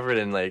you're covered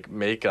in like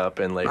makeup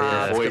and like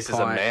her voice is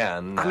a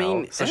man. Now. I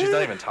mean, so she's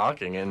not even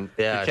talking, and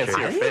you can't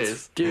see her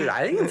face. Dude,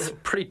 I think it's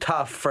pretty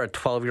tough for a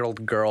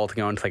 12-year-old girl to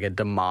go into like a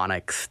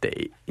demonic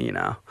state. You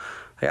know,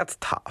 like, that's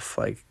tough.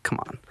 Like, come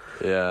on.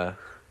 Yeah.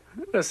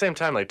 at the same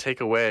time, like,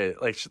 take away,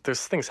 like,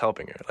 there's things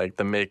helping her, like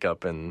the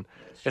makeup, and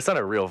it's not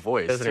a real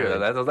voice, Doesn't too. really-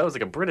 That was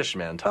like a British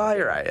man Oh, talking.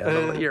 you're right.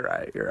 Yeah. You're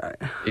right. You're right.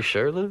 You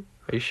sure, Lou?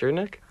 Are you sure,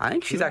 Nick? I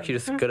think she's actually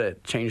just good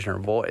at changing her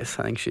voice.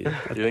 I think she. You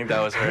think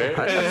that was her?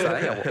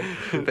 I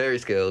think Very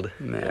skilled.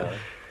 yeah.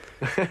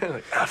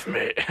 Like, F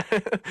me.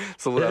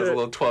 So that was a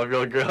little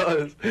 12-year-old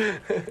girl.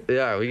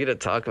 Yeah, are we gonna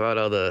talk about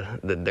all the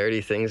dirty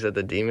things that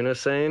the demon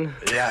was saying?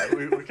 Yeah,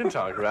 we can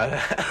talk about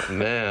it.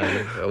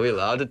 Man, are we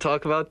allowed to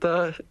talk about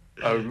that?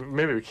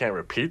 Maybe we can't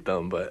repeat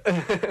them, but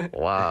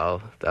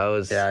Wow, that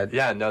was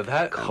yeah, no,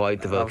 that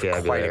quite the That was quite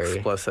vocabulary.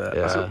 explicit.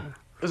 Yeah,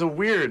 it was a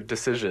weird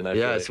decision. I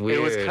feel Yeah, it's like.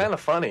 It was weird. kind of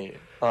funny,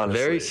 honestly.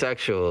 very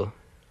sexual.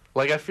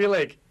 Like, I feel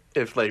like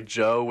if, like,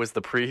 Joe was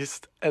the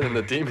priest and then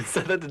the demon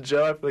said that to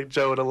Joe, I feel like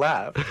Joe would have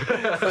laughed.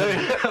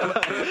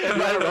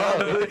 Am I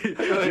wrong?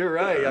 You're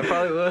right. I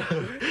probably would.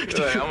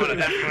 Like, I'm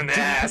gonna F you in the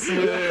ass.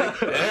 Yeah.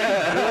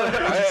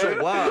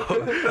 Wow,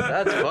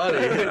 that's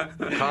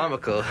funny.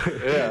 Comical.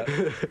 Yeah.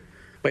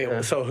 Wait,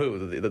 so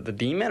who? The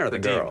demon or the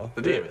girl?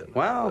 The demon.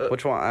 Well,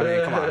 which one? I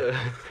mean, come on.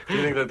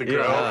 You think that the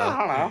girl? I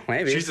don't know.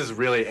 Maybe. She's just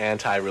really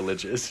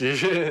anti-religious.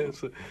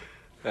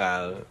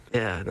 Yeah.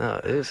 Yeah,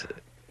 no, it was.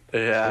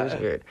 Yeah, It was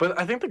weird. but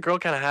I think the girl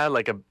kind of had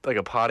like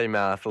a potty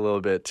mouth a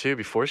little bit too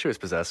before she was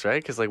possessed,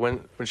 right? Because like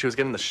when she was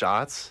getting the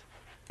shots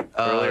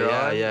earlier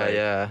on,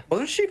 like,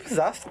 Wasn't she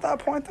possessed at that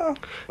point though?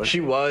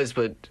 She was,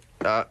 but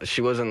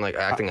she wasn't like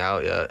acting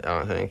out yet. I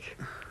don't think.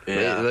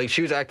 Yeah. Like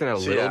she was acting a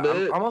So, little yeah,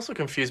 bit. I'm also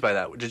confused by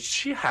that. Did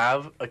she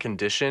have a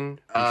condition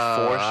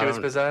before she was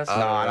possessed?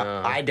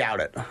 No, I doubt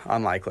it.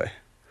 Unlikely.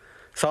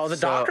 So the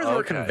doctors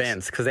were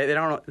convinced because they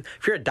don't.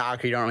 If you're a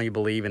doctor, you don't really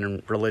believe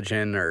in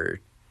religion or.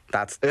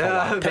 That's take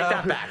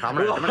that back. I'm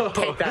gonna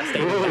take that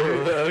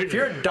statement back. If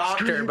you're a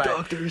doctor,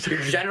 but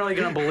you're generally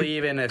gonna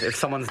believe in if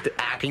someone's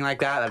acting like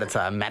that it's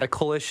a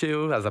medical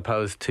issue as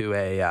opposed to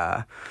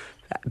a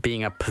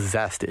being a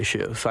possessed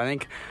issue. So I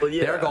think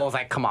their goal is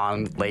like, come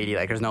on, lady,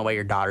 like there's no way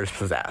your daughter's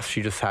possessed.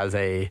 She just has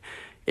a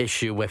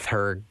issue with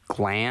her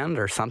gland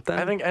or something.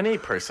 I think any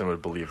person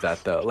would believe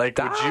that though. Like,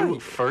 would you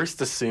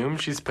first assume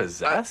she's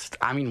possessed?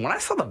 I mean, when I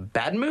saw the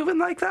bed moving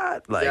like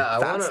that, like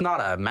that's not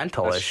a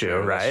mental issue,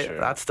 true, right? true.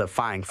 That's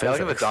defying I physics.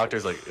 look at the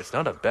doctor's like, it's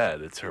not a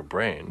bed, it's her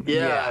brain.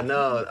 Yeah,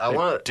 no, I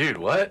want. Dude,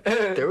 what?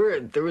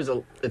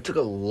 It took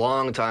a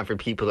long time for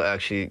people to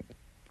actually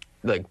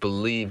like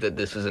believe that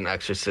this was an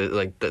exorcist,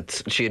 like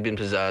that she had been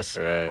possessed.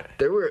 Right.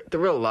 There were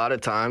a lot of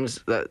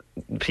times that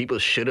people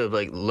should have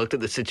like looked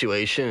at the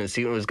situation and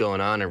seen what was going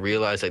on and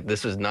realized like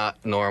this was not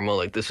normal,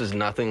 like this was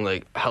nothing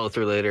like health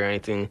related or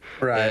anything.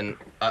 Right. And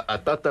I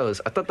thought that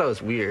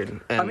was weird.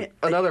 And I mean,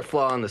 another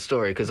flaw in the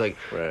story because like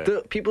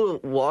the people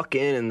walk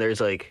in and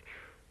there's like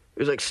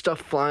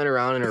stuff flying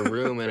around in her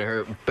room and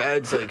her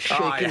bed's like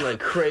shaking like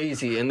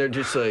crazy and they're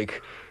just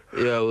like.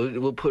 Yeah,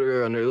 we'll put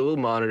her under. We'll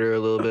monitor a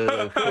little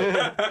bit.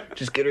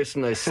 Just get her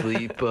some nice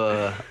sleep.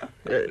 It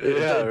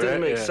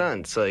didn't make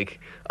sense. Like,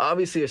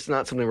 obviously, it's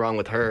not something wrong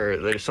with her.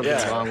 There's something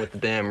wrong with the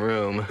damn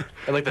room.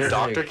 And like the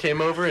doctor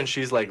came over and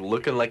she's like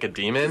looking like a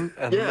demon,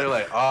 and they're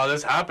like, "Oh,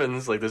 this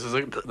happens. Like this is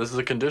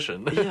a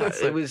condition." Yeah,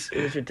 it was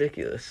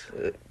ridiculous.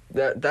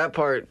 That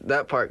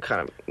part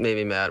kind of made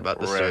me mad about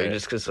the story,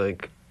 just because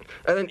like,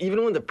 and then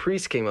even when the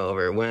priest came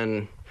over,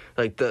 when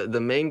like the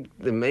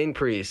main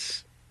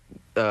priest.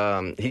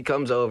 He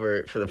comes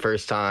over for the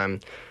first time,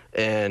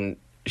 and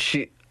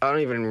I don't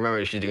even remember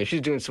what she's doing.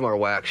 She's doing some more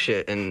whack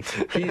shit, and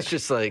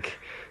he's like,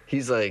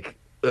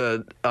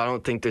 I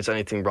don't think there's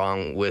anything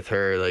wrong with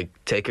her. Like,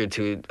 take her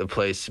to a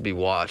place to be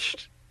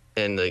watched.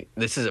 And like,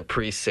 this is a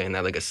priest saying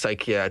that, like a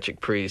psychiatric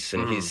priest,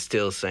 and he's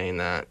still saying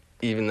that.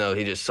 Even though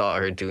he just saw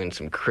her doing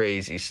some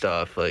crazy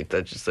stuff, like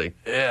that's just like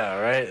and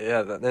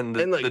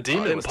the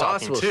demon was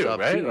talking too, stuff,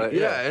 right? too. Like,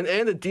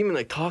 and the demon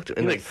like talked to him,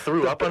 He and like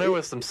threw up on her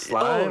with some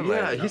slime. Oh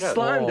yeah, he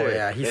slimed her.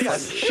 yeah,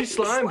 she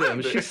slimed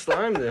him. She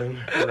slimed him.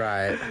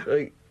 right.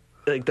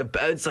 Like the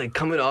bed's like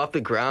coming off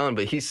the ground,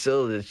 but he's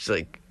still just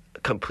like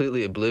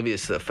completely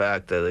oblivious to the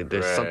fact that like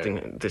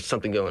there's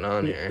something going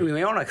on here. We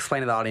may want to explain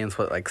to the audience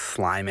what like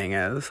sliming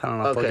is. I don't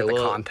know if they'll get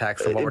the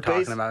context of what we're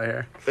talking about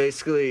here.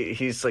 Basically,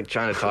 he's like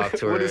trying to talk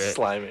to her. What is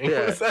sliming? Yeah.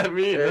 What does that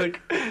mean? Like,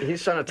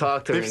 he's trying to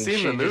talk to her. they've and seen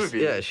she the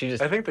movie. She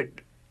just. I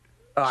think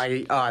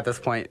at this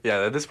point.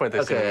 Yeah, at this point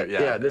they've seen it.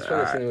 Yeah, this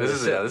point they've seen it.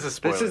 This is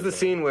spoilers. This is the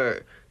scene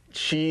where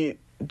she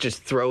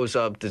just throws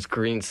up this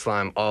green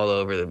slime all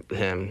over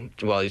him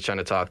while he's trying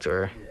to talk to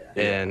her,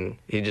 and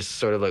he just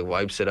sort of like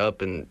wipes it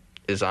up and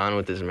is on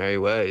with his merry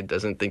way.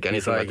 Doesn't think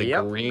anything about the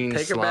green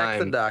take slime. Her back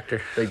to the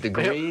doctor. Like the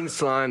green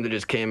slime that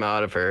just came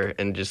out of her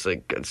and just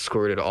like got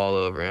squirted all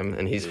over him,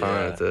 and he's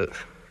fine with it.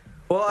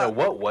 Well,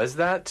 what was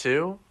that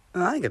too?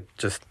 I think it's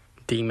just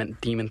demon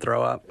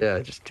throw up. Yeah,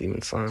 just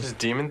demon slime. Just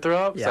demon throw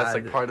up? Yeah, So that's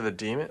like part of the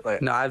demon?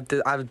 Like, no,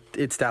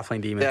 it's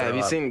definitely demon throw up. Have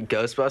you seen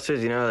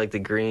Ghostbusters? You know, like the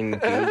green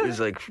goo is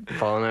like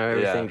falling out of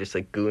everything, just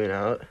like gooing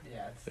out.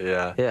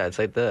 Yeah. Yeah, it's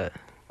like that.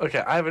 Okay,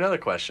 I have another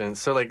question.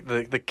 So like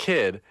the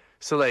kid,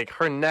 so like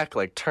her neck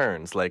like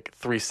turns like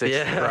 360.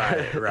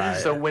 Yeah. Right.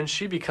 So when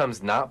she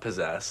becomes not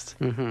possessed,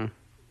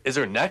 is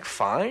her neck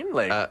fine?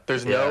 Like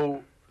there's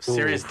no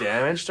serious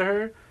damage to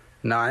her.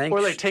 No, I think.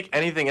 Or like take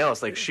anything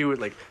else. Like she would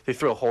like they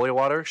throw holy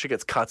water. She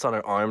gets cuts on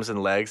her arms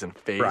and legs and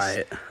face.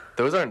 Right.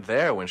 Those aren't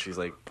there when she's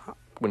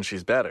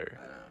better.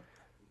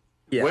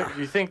 Yeah. What,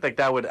 you think like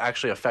that would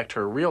actually affect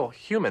her real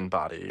human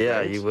body? Yeah,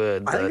 right? you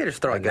would. I think they but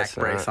just throw a I neck guess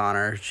brace not. on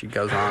her. She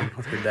goes on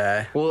with her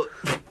day. Well,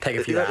 Take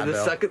a few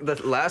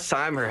the last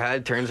time her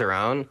head turns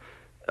around,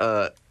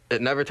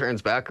 it never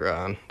turns back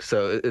around.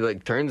 So it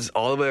like turns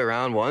all the way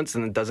around once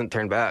and it doesn't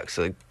turn back.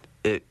 So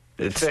like,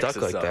 it's stuck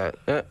fixes like up.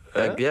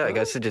 that. Yeah, I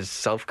guess it just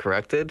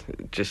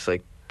self-corrected. Just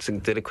like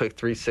did a quick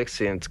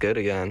 360 and it's good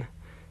again.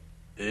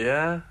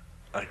 Yeah,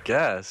 I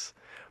guess.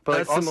 But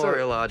That's like, the also, more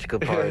illogical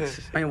parts.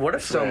 I mean, what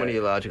if So many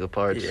illogical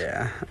parts.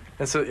 Yeah.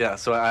 And so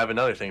I have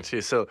another thing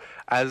too. So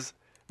as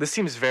this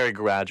seems very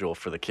gradual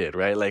for the kid,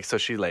 right? Like so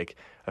she like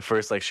at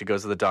first like she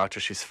goes to the doctor,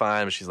 she's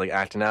fine, but she's like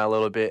acting out a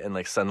little bit, and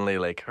like suddenly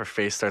like her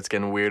face starts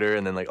getting weirder,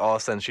 and then like all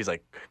of a sudden she's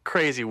like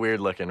crazy weird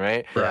looking,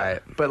 right?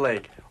 Right. But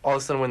like all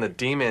of a sudden when the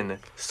demon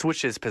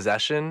switches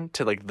possession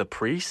to like the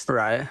priest,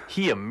 Right.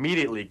 he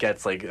immediately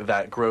gets like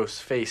that gross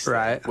face thing,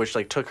 Right. which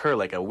like took her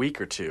like a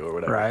week or two or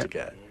whatever Right. to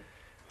get.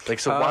 Like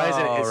so why is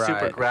it it's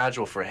super right.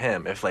 gradual for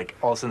him if like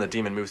all of a sudden the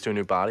demon moves to a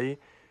new body?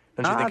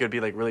 Don't you think it would be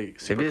like really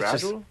super Maybe it's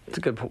just- gradual? It's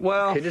a good point.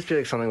 Well, Could just be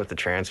like something with the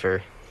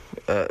transfer.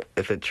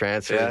 If it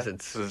transfers, Yeah,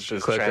 it's so it's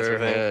just a quicker. transfer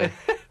thing.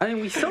 Yeah. I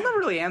mean, we still never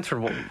really answered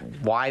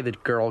why the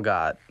girl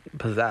got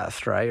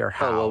possessed, right? Or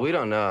how. Oh well, we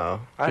don't know.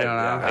 I don't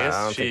know? I guess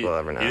I don't think we'll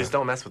ever know. You just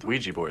don't mess with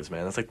Ouija boards,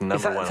 man. That's like the Is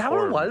number that, one is that what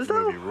horror it was,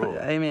 though? movie rule.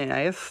 I mean,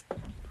 I guess.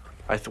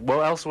 What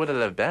else would it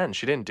have been?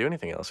 She didn't do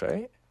anything else,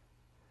 right?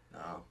 No.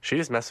 She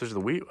just messed with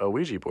a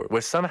Ouija board,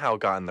 which somehow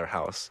got in their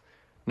house.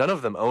 None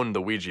of them owned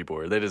the Ouija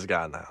board. They just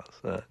got in the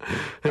house.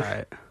 All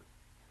right.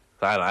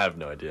 I have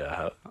no idea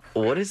how.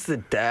 What does the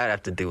dad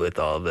have to do with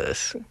all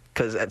this?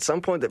 Because at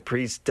some point the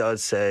priest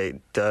does say,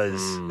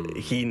 does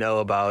he know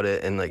about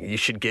it, and like you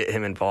should get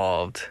him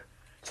involved.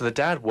 So the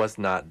dad was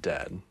not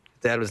dead.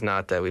 Dad was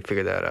not dead. We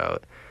figured that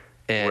out.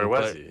 And, Where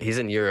was but he? He's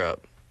in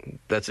Europe.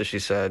 That's what she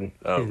said.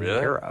 Oh, He's in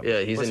really? Europe. Yeah,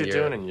 he's What's in he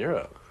Europe. doing in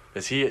Europe?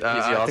 Is he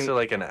I also think-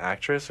 like an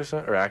actress or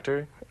something or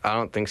actor? I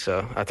don't think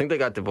so. I think they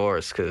got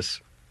divorced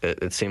because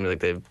it seemed like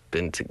they've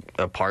been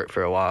apart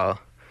for a while.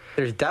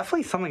 There's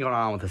definitely something going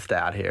on with his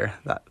dad here.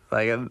 That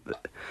like.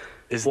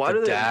 Is Why the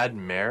do they- dad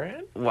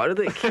married? Why do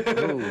they keep...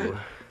 Ooh.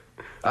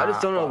 I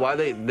just don't know why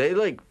they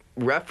like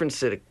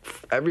reference it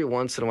every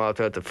once in a while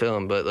throughout the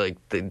film, but like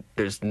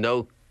there's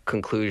no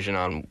conclusion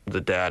on the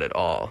dad at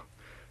all.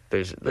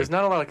 There's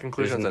Not a lot of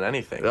conclusions on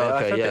anything. Okay, I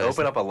thought yeah, they there's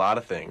open up a lot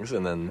of things,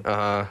 and then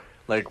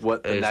like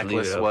what the They just leave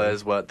necklace it open.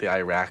 was, what the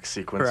Iraq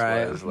sequence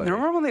Right. was. You Like,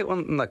 remember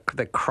when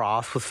the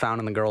cross was found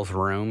in the girl's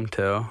room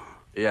too?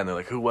 yeah, and they're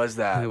like, "Who was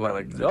that?" And Who they're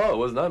was- like, "Oh, it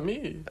was not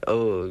me."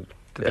 oh.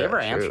 Did they ever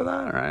answer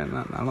that? Right?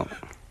 I don't.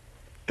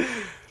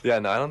 Yeah,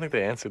 no, I don't think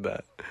they answered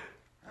that.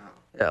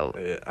 Yeah,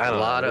 Yeah, I a don't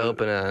lot know. of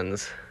open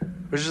ends.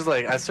 Which is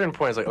like at a certain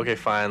point, it's like, okay,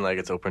 fine, like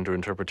it's open to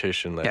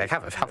interpretation. Like, Yeah,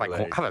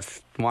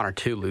 have one or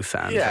two loose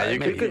ends. yeah, right? you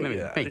maybe, could, maybe,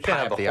 yeah. maybe You can't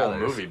tie have up the the whole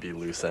others. movie be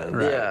loose ends.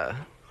 Right. Yeah,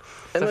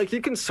 and like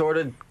you can sort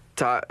of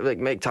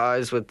make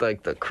ties with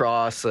like the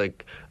cross.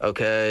 Like,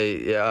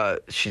 okay, yeah,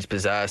 she's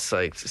possessed.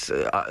 Like,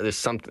 there's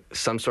some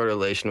sort of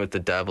relation with the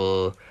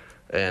devil,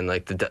 and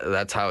like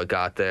that's how it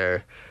got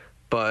there.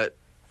 But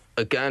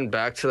again,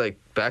 back to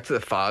the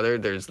father.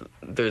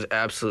 There's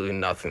absolutely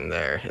nothing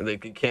there.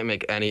 Like, you can't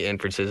make any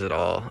inferences at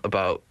all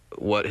about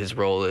what his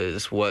role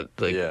is, what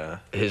like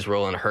his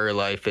role in her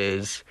life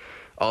is.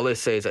 All they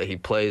say is that he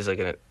plays like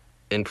an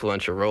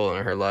influential role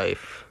in her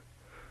life.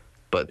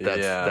 But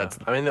that's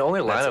I mean, the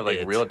only line that's of like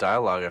it. real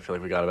dialogue I feel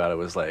like we got about it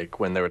was like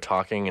when they were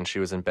talking and she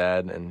was in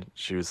bed and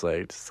she was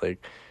like, just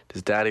like,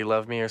 does Daddy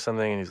love me or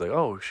something? And he's like,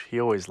 oh, he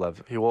will always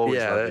love you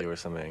or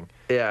something.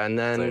 yeah, and It's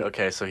then like,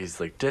 okay, so he's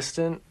like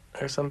distant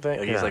or something.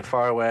 Like he's Yeah. like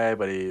far away,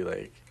 but he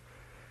like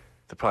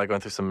they're probably going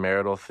through some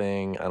marital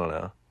thing. I don't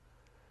know.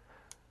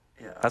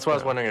 yeah, That's why I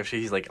was wondering if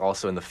she's like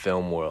also in the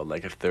film world,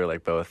 like if they're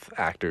like both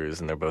actors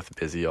and they're both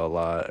busy a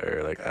lot,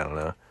 or like I don't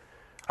know.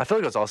 I feel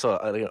like it was also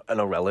an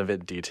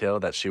irrelevant detail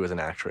that she was an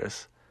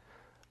actress.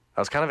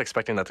 I was kind of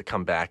expecting that to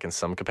come back in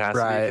some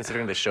capacity, Right.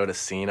 considering they showed a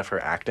scene of her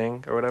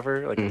acting or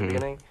whatever, like at the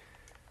beginning.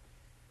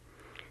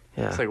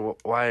 yeah. It's like,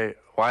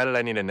 why did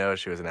I need to know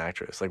she was an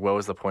actress? Like, what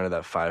was the point of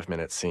that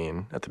 5-minute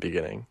scene at the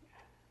beginning?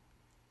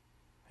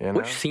 You know?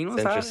 Which scene was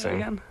It's that interesting.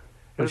 again?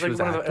 It was When like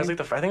she one of the, it was acting?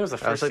 like the, I think it was the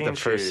That was first like the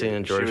first scene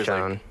in she was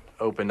Georgetown. like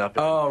opened up.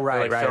 In. Oh, They're, right,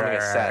 like right, filming right,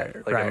 a set,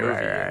 right, like right, a movie.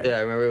 right, right. Yeah, I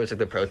remember it was like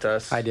the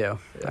protest. I do.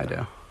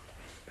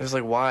 It was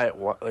like why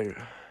like,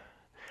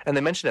 and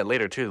they mentioned it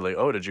later too. Like,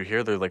 oh, did you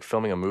hear they're like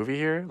filming a movie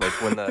here? Like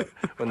when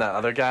that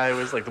other guy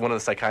was like one of the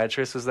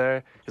psychiatrists was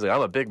there. He's like,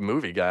 I'm a big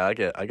movie guy.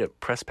 I get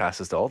press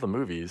passes to all the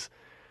movies.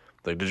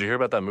 Like, did you hear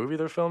about that movie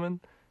they're filming?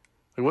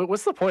 Like,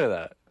 what's the point of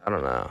that? I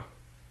don't know.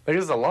 Like,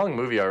 it's a long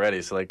movie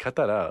already, so like, cut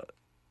that out.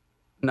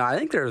 No, I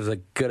think there's a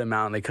good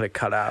amount they could have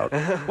cut out.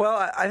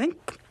 Well,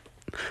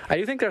 I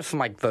do think there's some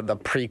like the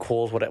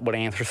prequels would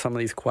answer some of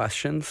these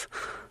questions.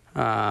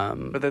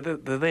 But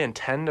did they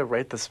intend to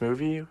write this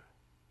movie?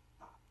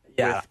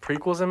 Yeah. with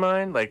prequels in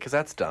mind, like, because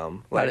that's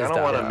dumb. Like, That I is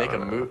don't want to dumb. make a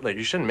movie. Like,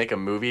 you shouldn't make a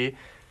movie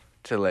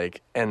to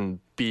like and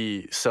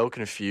be so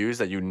confused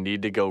that you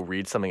need to go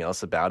read something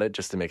else about it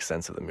just to make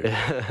sense of the movie.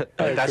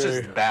 Like, that's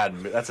just bad.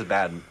 That's a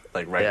bad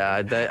like writing.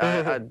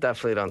 Yeah, I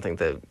definitely don't think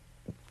they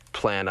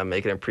planned on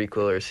making a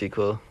prequel or a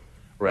sequel.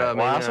 Right. Well,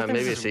 Well, I also think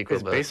maybe a this sequel,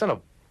 is but based on a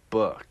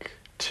book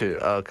too.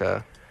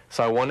 okay.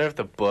 So I wonder if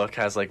the book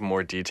has like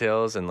more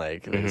details and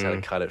like they just had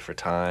Mm-hmm. to cut it for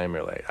time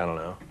or like I don't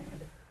know.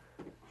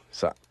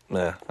 So I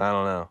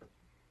don't know.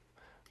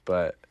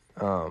 But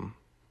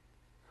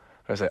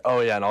I say, oh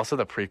yeah, and also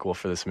the prequel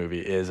for this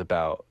movie is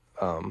about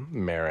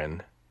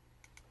Marin.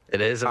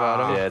 It is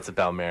about him. Yeah, it's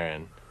about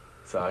Marin.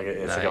 So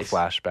it's like a Nice.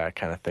 flashback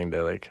kind of thing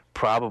to like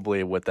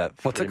probably what that.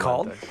 What's it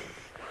 3-month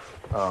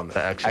called?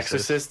 The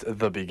Exorcist.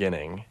 The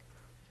Beginning.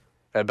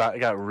 It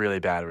got really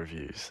bad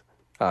reviews.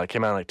 It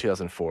came out in like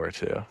 2004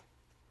 too.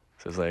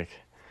 So it's like,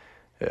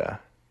 yeah.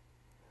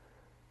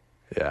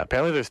 Yeah,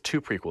 apparently there's 2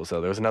 prequels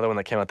though. There was another one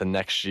that came out the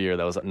next year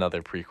that was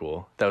another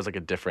prequel. That was like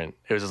it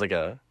was just like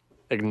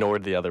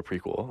ignored the other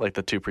prequel. Like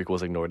the 2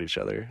 prequels ignored each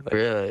other. Like,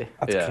 Really?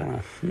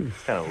 yeah.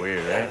 It's kind of weird,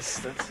 right?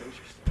 That's interesting.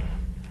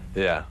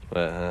 Yeah.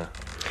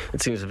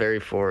 It seems very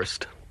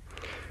forced.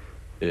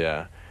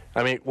 Yeah.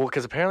 I mean, well,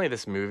 because apparently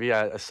this movie,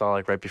 I saw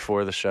like right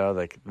before the show,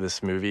 like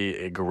this movie,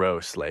 it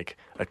grossed like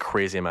a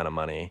crazy amount of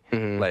money.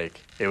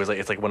 Like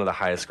it's like one of the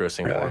highest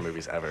grossing horror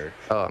movies ever.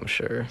 Oh, I'm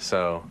sure.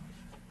 So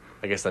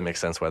I guess that makes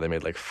sense why they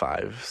made like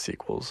 5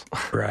 sequels.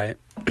 Right.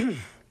 I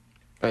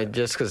mean,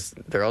 just because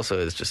there also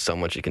is just so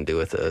much you can do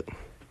with it.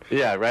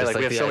 Yeah, right. Just Like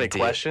we have the so many idea-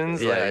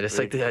 questions. Yeah, just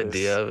like the this-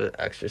 idea of it,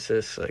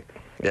 Exorcist, like,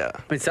 yeah.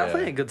 It's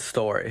definitely Yeah. a good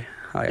story.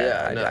 Like,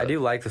 Yeah, I do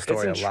like the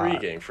story It's a lot.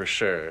 intriguing for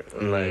sure.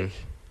 Like,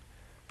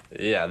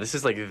 yeah, this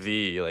is like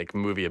the like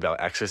movie about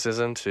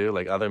exorcism too.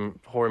 Like other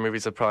horror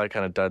movies have probably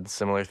kind of done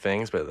similar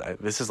things,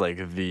 but this is like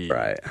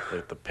Right.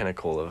 like the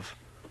pinnacle of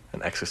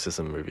an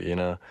exorcism movie, you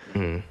know.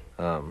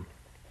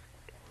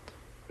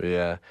 But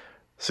yeah.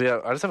 So yeah,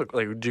 I just have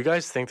like, do you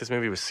guys think this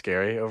movie was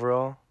scary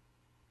overall?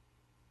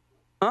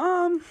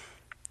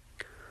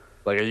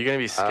 Like, are you gonna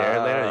be scared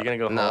later? Are you gonna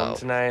go no. home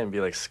tonight and be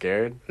like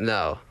scared?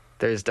 No,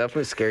 there's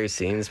definitely scary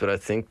scenes, but I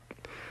think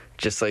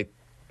just like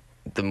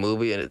the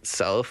movie in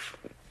itself,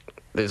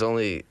 there's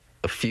only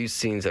a few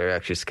scenes that are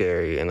actually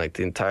scary, and like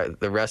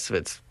the rest of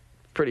it's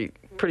pretty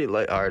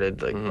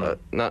lighthearted, like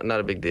not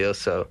a big deal.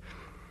 So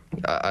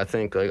I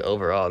think like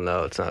overall,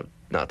 no, it's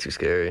not too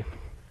scary.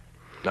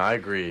 No, I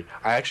agree.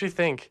 I actually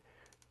think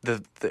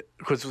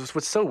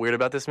what's so weird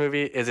about this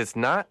movie is it's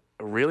not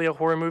really a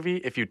horror movie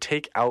if you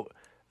take out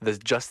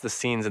just the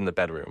scenes in the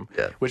bedroom,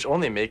 which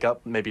only make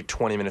up maybe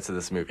 20 minutes of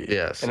this movie.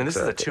 Yes, and then this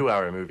is a exactly.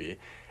 2-hour movie.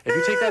 If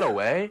you take that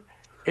away,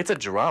 it's a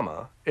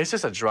drama. It's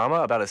just a drama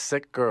about a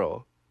sick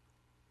girl.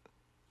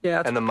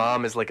 Yeah. And the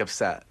mom is like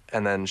upset,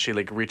 and then she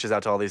like reaches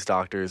out to all these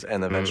doctors,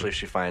 and eventually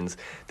she finds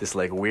this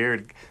like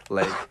weird,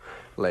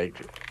 like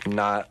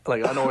not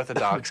like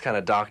unorthodox kind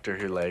of doctor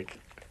who like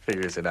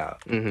figures it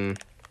out. No,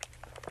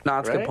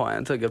 that's a Right? good point.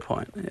 That's a good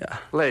point. Yeah.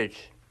 Like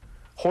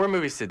horror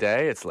movies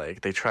today, it's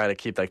like they try to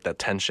keep like that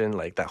tension,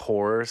 like that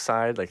horror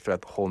side, like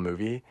throughout the whole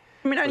movie.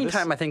 I mean, this-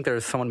 anytime I think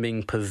there's someone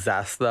being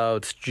possessed, though,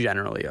 it's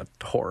generally a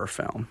horror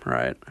film,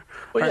 right?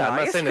 Well, Or yeah, no, I'm I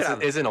not guess saying you this could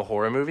have- isn't a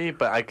horror movie,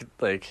 but I could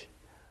like,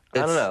 I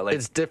don't know, like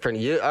It's different.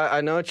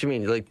 I know what you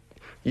mean. Like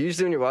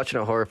usually when you're watching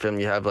a horror film,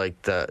 you have like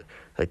the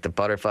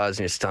butterflies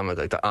in your stomach,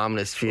 like the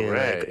ominous feeling,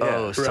 Right, like yeah.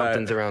 oh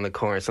something's around the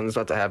corner, something's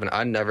about to happen.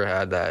 I never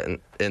had that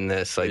in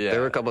this. Like Yeah. there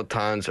were a couple of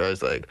times where I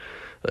was like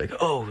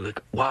oh like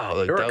wow.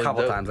 Like, There were that a was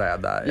couple dope. times I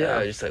had that. Yeah,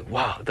 Yeah. just like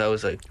wow, that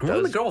was like. that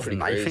Remember was the girl was pretty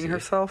knifing crazy.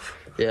 herself?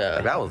 Yeah,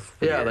 Like, that was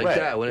yeah, weird. like Right,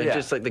 that when it yeah.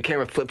 just like the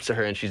camera flips to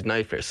her and she's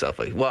knifing herself.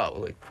 Like wow,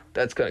 like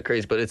that's kind of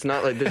crazy. But it's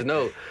not like there's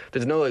no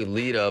like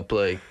lead up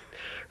like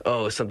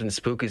oh something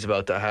spooky's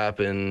about to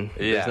happen.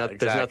 Yeah, there's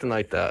exactly. nothing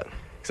like that.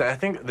 So I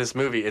think this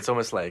movie, it's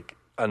almost like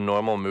a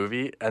normal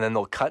movie, and then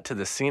they'll cut to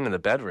the scene in the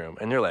bedroom,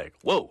 and you're like,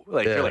 whoa,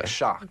 like you're Yeah. like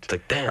shocked, It's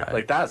like damn.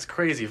 like that's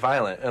crazy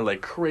violent, and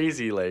like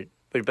crazy, like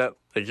that,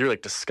 like you're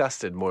like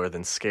disgusted more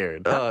than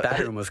scared. That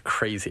bedroom was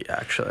crazy,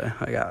 actually.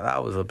 Like,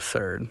 that was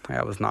absurd. Like,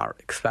 I was not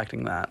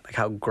expecting that. Like,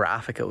 how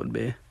graphic it would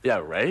be. Yeah,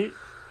 right.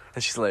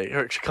 And she's like,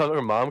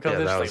 her mom comes Yeah,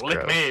 in, that she's was like,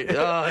 lick gross. me.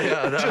 Oh,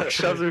 yeah, that-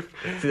 Shoves her.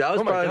 See, that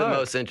was Oh my probably the God.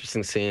 most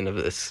interesting scene of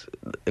this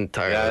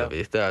entire Yeah.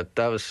 movie. That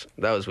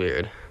was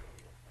weird.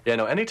 Yeah,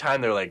 no.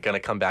 Anytime they're like gonna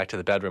come back to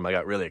the bedroom, I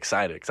got really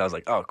excited because I was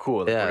like, "Oh,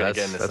 cool! Yeah, we're gonna that's-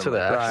 get into that's some,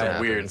 where the like, action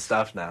some weird happens.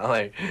 stuff now."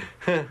 Like,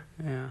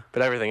 Yeah.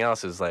 but everything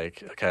else is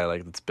like, okay,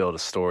 like let's build a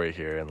story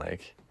here, and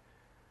like,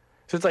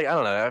 so it's like I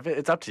don't know.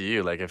 It's up to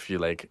you. Like, if you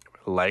like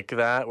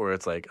that, where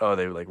it's like, oh,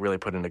 they like really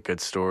put in a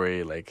good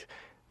story, like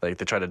they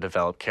try to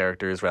develop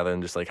characters rather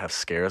than just like have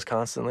scares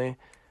constantly.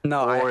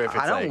 No, Or if I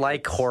it's don't like-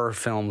 like horror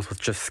films with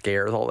just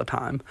scares all the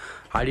time.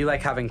 I do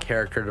like having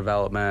character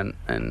development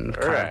and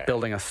kind Right. of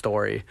building a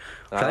story.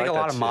 I I think like a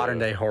lot that of modern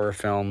too. day horror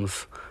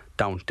films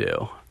don't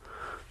do.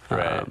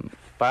 Right.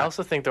 But I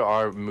also think there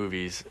are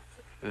movies,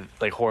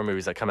 like horror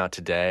movies that come out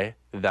today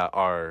that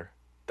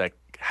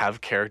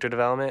have character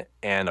development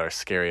and are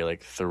scary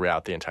like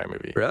throughout the entire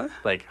movie. Really?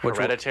 Like Which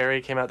one?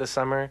 Hereditary came out this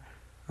summer.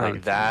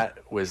 Like that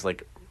was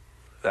like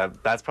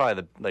that's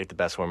probably the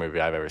best horror movie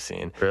I've ever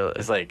seen. Really?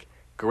 It's like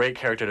great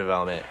character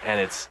development, and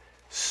it's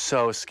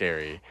so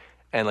scary,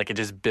 and like it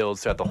just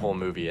builds throughout the whole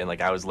movie, and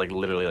like I was like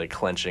literally like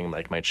clenching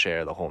like my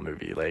chair the whole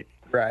movie. Like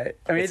Right.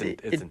 I mean,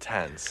 it's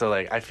intense. So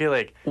like I feel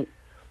like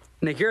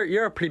Nick,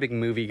 you're a pretty big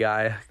movie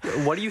guy.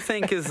 What do you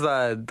think is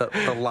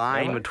the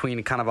line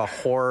between kind of a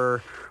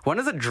horror? When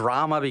does a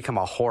drama become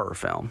a horror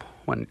film?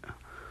 When?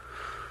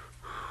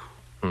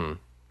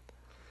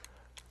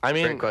 I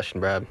mean, Great question,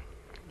 Brad.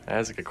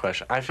 that's a good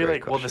question. I feel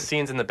Great like well the question.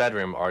 scenes in the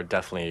bedroom are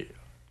definitely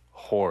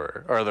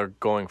horror, or they're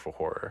going for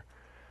horror.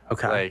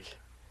 Okay. Like.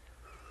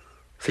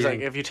 So you Like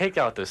think, if you take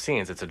out those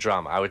scenes, it's a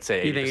drama. I would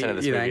say 80% of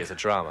this movie is a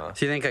drama.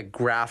 so you think a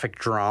graphic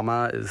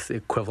drama is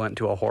equivalent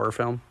to a horror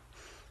film?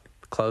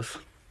 Close.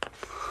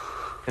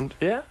 And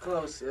yeah,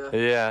 Close, yeah.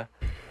 yeah,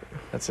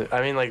 that's it.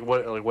 I mean,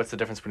 what's the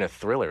difference between a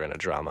thriller and a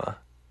drama,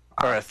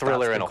 or a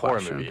thriller that's a and a good horror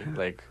question. movie?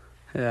 Like,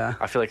 Yeah.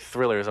 I feel like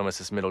thriller is almost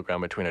this middle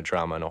ground between a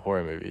drama and a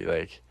horror movie.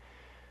 Like,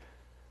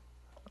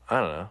 I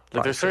don't know.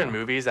 Like, there's certain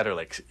movies that are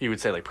like you would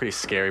say like pretty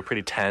scary,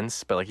 pretty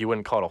tense, but like you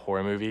wouldn't call it a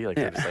horror movie. Like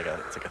it's like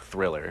a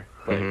thriller.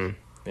 Like,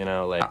 you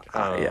know, like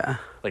yeah.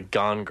 like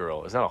Gone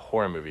Girl. It's not a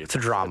horror movie. It's a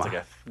drama. It's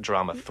like a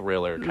drama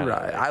thriller kind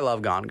Right. of. I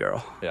love Gone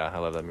Girl. Yeah, I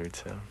love that movie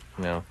too.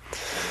 You know.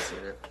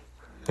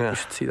 You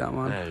should see that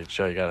one. Yeah,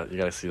 Joe, you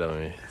gotta see that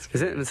movie.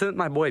 Isn't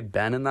my boy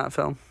Ben in that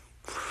film?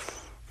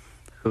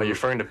 Are you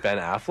referring to Ben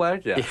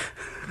Affleck? Yeah.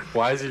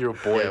 Why is he your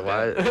boy? Yeah,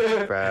 why,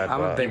 Ben? Brad?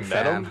 I'm wow. a big You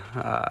met fan.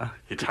 him?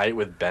 You tight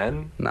with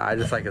Ben? No, I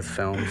just like his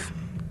films.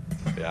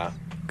 Yeah.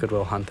 Good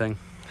Will Hunting.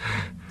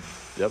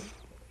 Yep.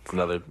 It's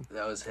another.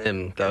 That was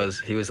him.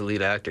 He was the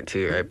lead actor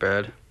too, right,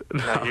 Brad?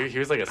 No, he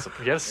was like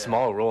he had a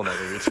small role in that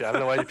movie too. I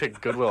don't know why you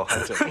picked Good Will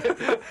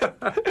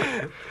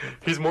Hunting.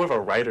 He's more of a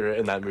writer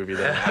in that movie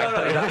than an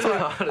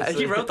actor.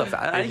 He wrote the.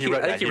 I think he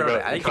wrote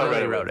it. I think he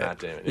really wrote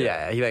Matt it. Damon,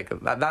 Yeah, he like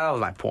that was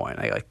my point.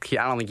 I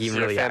don't think he So even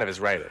you're really. a fan of his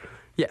writing.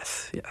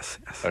 Yes.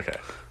 Okay.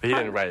 But he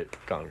didn't write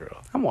Gone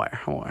Girl. I'm aware.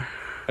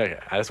 Okay.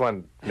 I just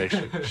want to make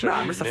sure. No,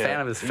 I'm just a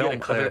fan of his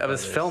film. Of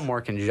his film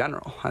work in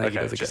general. I think he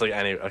Okay. does a Just good. like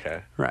any.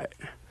 Okay. Right.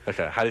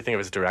 Okay. How do you think of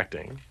his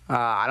directing?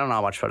 I don't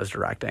know much about his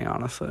directing,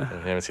 honestly. You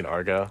haven't seen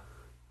Argo?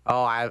 Oh,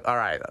 all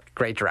right.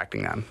 Great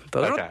directing then.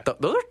 Those Okay. are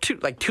those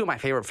are two of my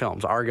favorite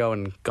films, Argo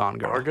and Gone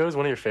Girl. Argo is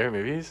one of your favorite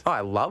movies? Oh,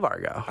 I love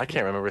Argo. I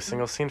can't remember a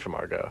single scene from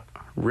Argo.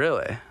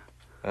 Really?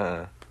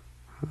 Uh,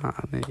 Then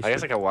you I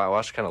guess should- like I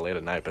watched kind of late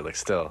at night, but like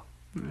still.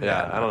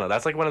 Yeah, I don't know.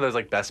 That's like one of those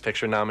like Best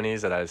Picture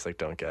nominees that I just like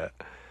don't get.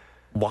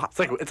 What?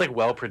 It's like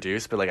well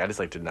produced, but like I just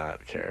like did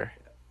not care.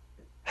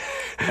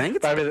 I think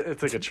it's I mean,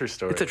 it's like a true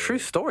story. It's a true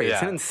story.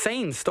 It's Yeah. an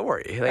insane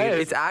story. Like, Yeah,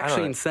 it's I don't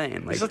actually know.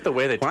 insane. Like, It's just the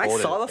way they when told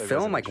I saw it, the it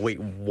film, wasn't like, wait,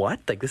 what?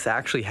 Like, this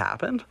actually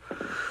happened?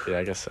 Yeah,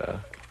 I guess so.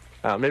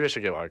 Maybe I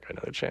should give Argo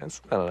another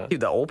chance. I don't know. Dude,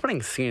 the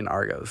opening scene in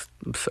Argo is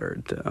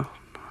absurd, too.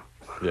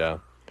 Yeah,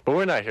 but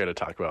we're not here to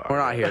talk about Argo. We're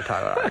not here to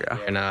talk about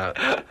Argo. You're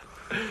not.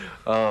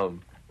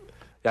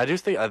 Yeah, I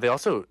just think they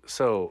also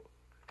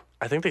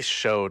I think they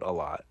showed a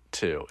lot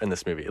too in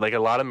this movie. Like a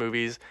lot of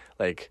movies,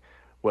 like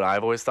what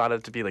I've always thought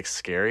of to be like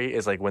scary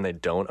is like when they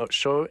don't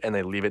show it and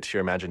they leave it to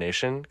your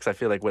imagination. Because I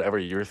feel like whatever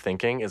you're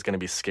thinking is going to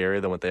be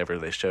scarier than whatever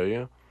they show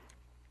you.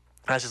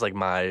 That's just like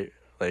my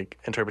like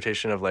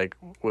interpretation of like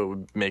what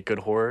would make good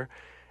horror.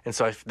 And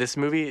so this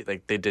movie,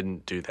 like they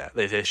didn't do that.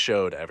 They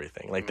showed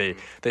everything. Like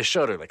they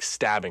showed her like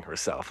stabbing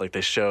herself. Like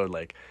they showed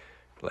like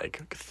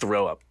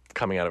throw up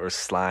coming out of her,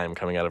 slime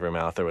coming out of her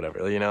mouth or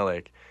whatever. You know,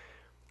 like.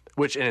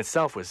 Which in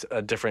itself was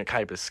a different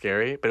type of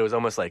scary, but it was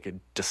almost like a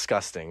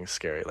disgusting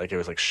scary. Like it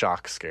was like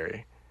shock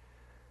scary.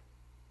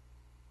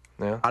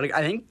 Yeah. I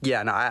think,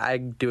 yeah, no, I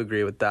do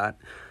agree with that.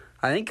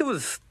 I think it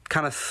was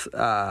kind of,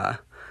 I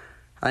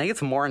think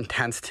it's more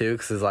intense too,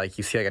 because it's like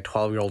you see like a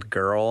 12-year-old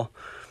girl,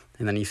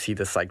 and then you see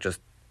this like just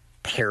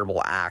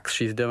terrible acts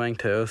she's doing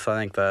too. So I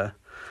think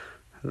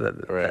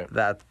Right.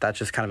 that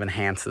just kind of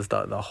enhances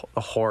the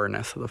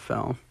horrorness of the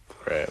film.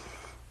 Right.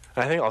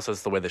 I think also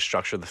it's the way they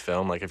structure the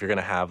film. Like if you're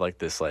gonna have like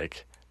this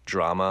like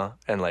drama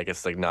and like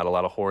it's like not a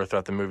lot of horror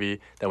throughout the movie,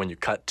 that when you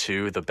cut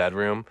to the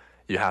bedroom,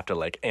 you have to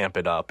like amp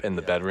it up in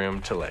the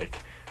bedroom to like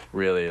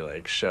really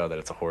like show that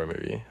it's a horror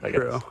movie. I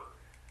guess. True.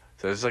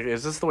 So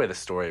it's just the way the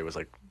story was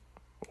like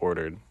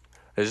ordered.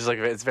 It's just like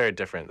it's very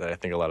different than I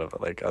think a lot of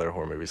like other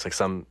horror movies. Like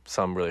some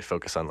really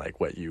focus on like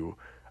what you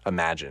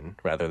imagine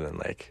rather than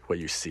like what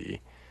you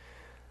see.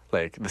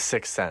 Like The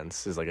Sixth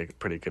Sense is like a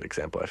pretty good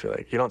example. I feel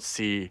like you don't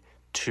see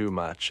too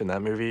much in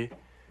that movie.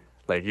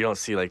 Like you don't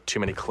see like too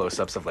many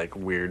close-ups of like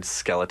weird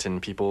skeleton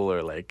people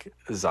or like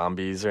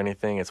zombies or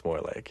anything. It's more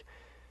like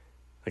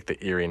the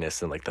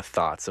eeriness and like the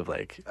thoughts of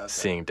like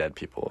seeing dead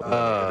people. If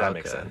that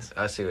makes sense.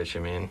 I see what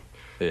you mean.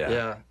 Yeah.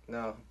 Yeah.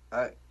 No,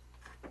 I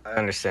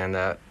understand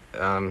that.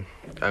 I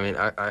mean,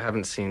 I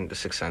haven't seen The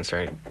Sixth Sense or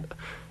any,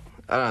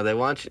 I don't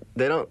know.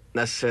 They don't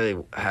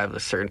necessarily have a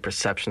certain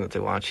perception that they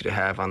want you to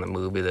have on the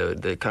movie.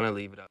 They kind of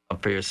leave it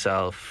up for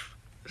yourself.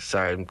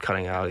 Sorry, I'm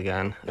cutting out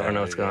again. I don't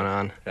know what's going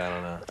on.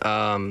 Yeah,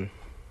 I don't know.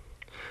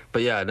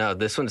 But yeah, no,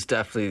 this one's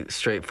definitely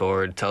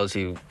straightforward. Tells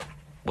you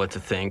what to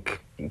think.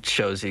 It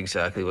shows you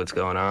exactly what's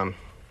going on.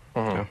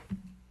 Mhm.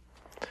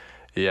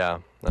 Yeah,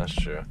 that's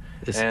true.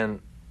 And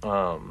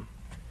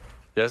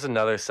there's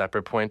another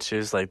separate point too.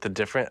 Is like the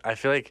different. I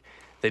feel like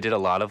they did a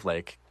lot of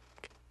like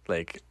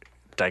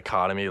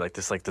dichotomy, like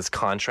this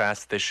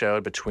contrast they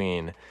showed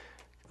between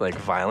like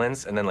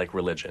violence and then like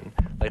religion.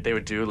 Like they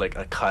would do like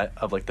a cut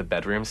of like the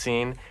bedroom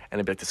scene, and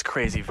it'd be like this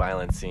crazy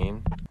violent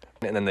scene,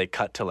 and then they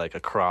cut to like a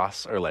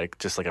cross or like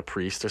just like a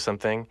priest or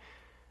something.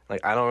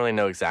 Like I don't really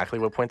know exactly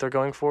what point they're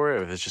going for.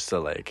 If it's just to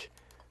like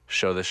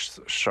show this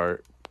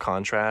sharp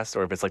contrast,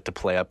 or if it's like to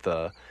play up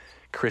the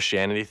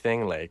Christianity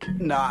thing, like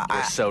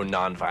they're so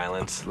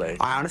non-violent. Like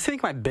I honestly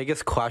think my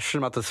biggest question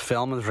about this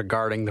film is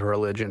regarding the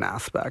religion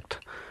aspect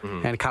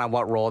and kind of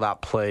what role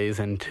that plays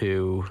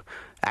into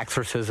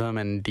exorcism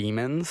and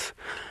demons,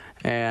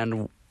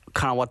 and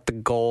kind of what the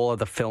goal of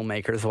the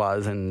filmmakers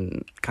was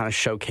in kind of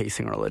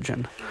showcasing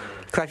religion.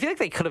 Because I feel like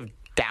they could have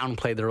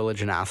downplayed the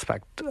religion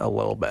aspect a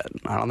little bit.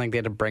 I don't think they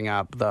had to bring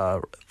up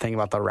the thing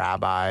about the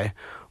rabbi,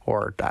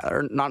 or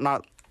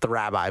not the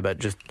rabbi, but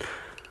just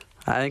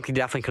I think they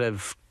definitely could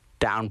have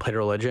downplayed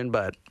religion,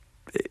 but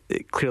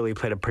it clearly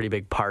played a pretty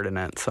big part in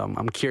it. So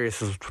I'm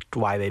curious as to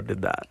why they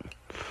did that.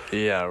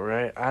 yeah,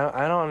 right.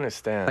 I don't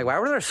understand. Like, why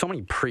were there so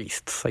many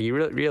priests? Like, you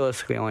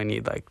realistically only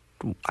need like,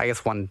 I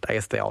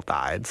guess they all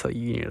died, so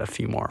you need a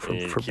few more for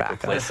keep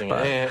backup. replacing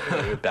it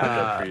with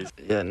backup priest.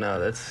 Yeah,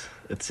 no,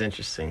 it's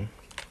interesting.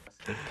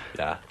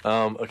 Yeah.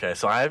 Okay.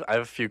 So I have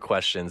a few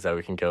questions that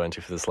we can go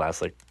into for this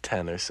last like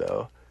 10 or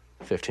so,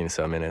 15 or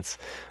so minutes.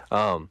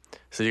 So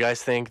you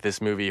guys think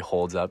this movie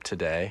holds up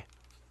today?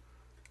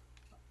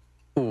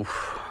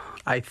 Oof.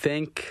 I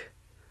think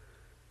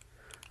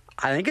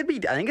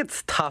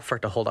it's tough for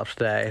it to hold up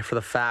today for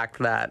the fact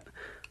that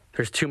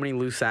there's too many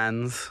loose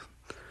ends.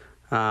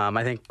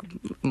 I think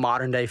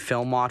modern day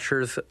film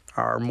watchers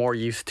are more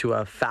used to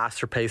a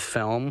faster paced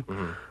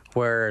film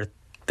where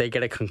they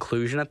get a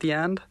conclusion at the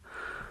end.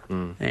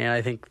 And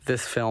I think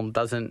this film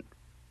doesn't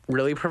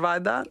really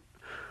provide that.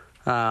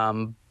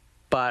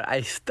 But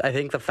I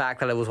think the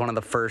fact that it was one of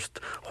the first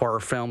horror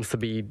films to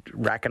be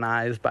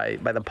recognized by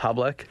the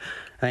public,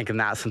 I think in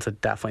that sense it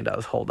definitely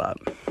does hold up.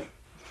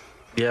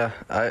 Yeah,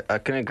 I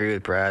can agree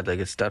with Brad. Like,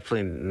 it's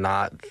definitely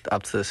not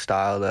up to the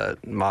style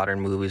that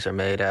modern movies are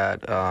made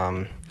at.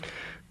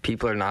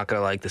 People are not going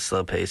to like the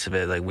slow pace of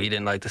it. Like, we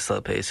didn't like the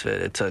slow pace of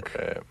it. It took,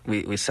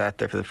 we sat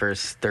there for the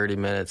first 30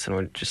 minutes and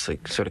we're just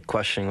like sort of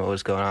questioning what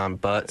was going on.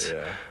 But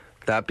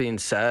that being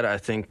said, I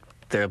think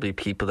there'll be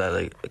people that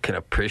like can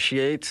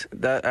appreciate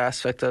that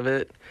aspect of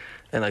it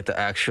and like the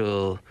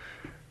actual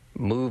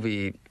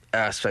movie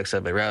aspects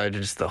of it rather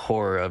than just the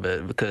horror of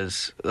it,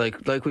 because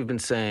like we've been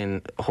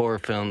saying, horror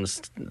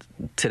films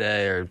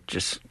today are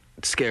just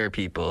scare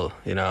people,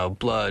 you know,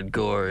 blood,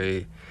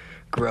 gory,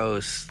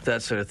 gross,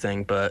 that sort of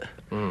thing. But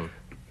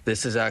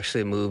this is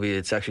actually a movie.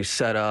 It's actually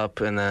set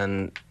up and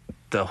then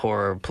the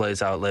horror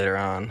plays out later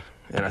on,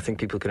 and I think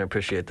people can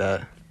appreciate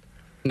that.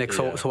 Nick,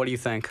 so what do you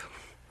think?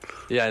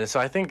 Yeah, and so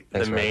I think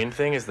the main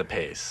thing is the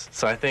pace.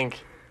 So I think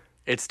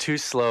it's too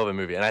slow of a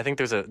movie, and I think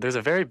there's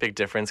a very big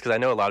difference, because I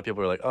know a lot of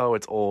people are like, oh,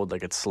 it's old,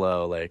 like it's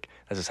slow, like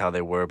that's just how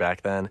they were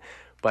back then.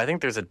 But I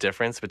think there's a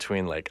difference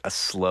between like a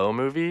slow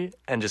movie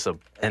and just a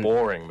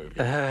boring movie.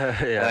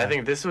 And I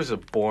think this was a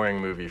boring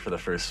movie for the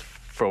first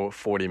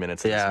 40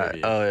 minutes of this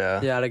movie. Oh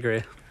yeah. Yeah, I'd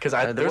agree. Because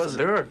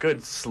there are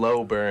good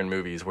slow burn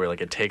movies where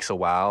like it takes a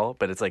while,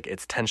 but it's like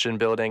it's tension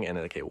building and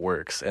like it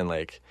works, and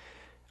like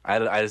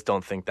I just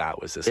don't think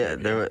that was this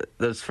movie. Yeah,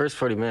 those first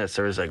 40 minutes,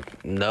 there was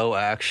like no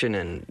action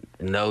and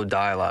no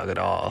dialogue at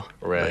all.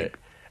 Right. Like,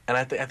 and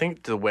I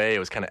think the way it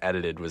was kind of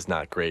edited was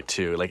not great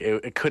too. Like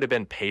it could have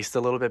been paced a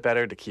little bit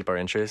better to keep our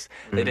interest.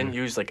 They didn't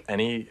use like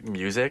any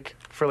music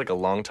for like a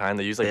long time.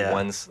 They used like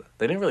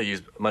they didn't really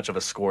use much of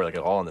a score like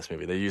at all in this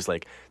movie. They used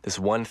like this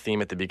one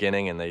theme at the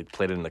beginning and they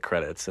played it in the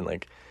credits, and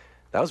like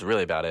that was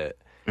really about it.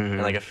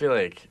 And like I feel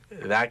like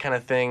that kind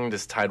of thing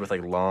just tied with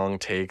like long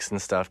takes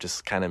and stuff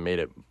just kind of made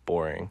it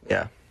boring.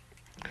 Yeah,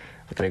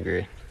 I can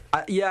agree.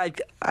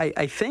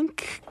 I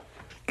think,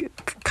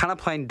 kind of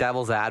playing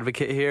devil's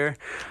advocate here,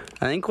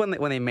 I think when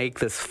they make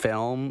this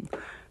film,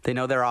 they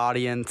know their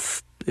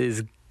audience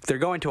they're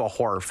going to a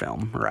horror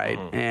film, right?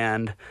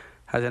 And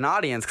as an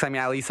audience, because I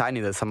mean, at least I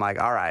knew this, I'm like,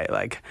 all right,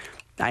 like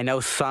I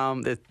know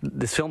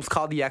this film's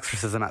called The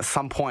Exorcist, and at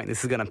some point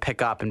this is going to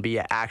pick up and be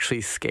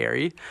actually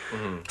scary.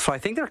 So I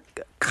think they're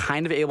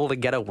kind of able to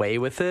get away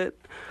with it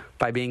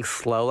by being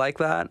slow like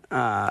that.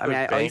 I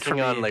mean,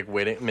 banking on like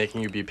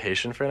making you be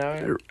patient for an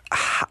hour.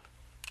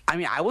 I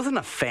mean, I wasn't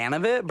a fan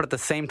of it, but at the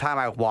same time,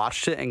 I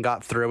watched it and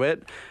got through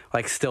it,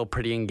 like still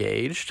pretty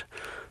engaged.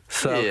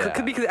 So,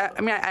 because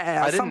I mean,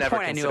 at some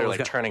point I knew I was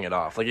like turning it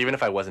off. Like even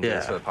if I wasn't doing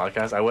this for the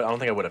podcast, I don't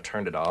think I would have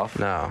turned it off.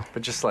 No,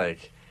 but just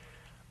like,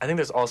 I think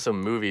there's also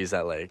movies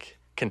that like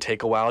can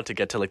take a while to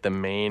get to like the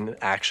main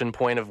action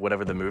point of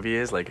whatever the movie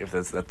is. Like if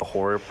that's the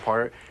horror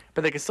part,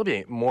 but they can still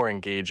be more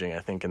engaging. I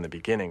think in the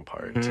beginning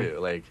part too.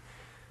 Like,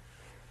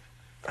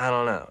 I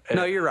don't know.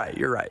 No, you're right.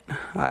 You're right.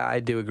 I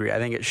do agree. I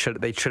think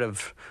they should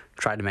have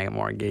tried to make it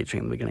more engaging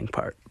in the beginning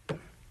part.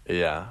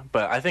 Yeah,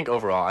 but I think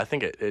overall, I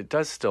think it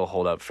does still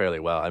hold up fairly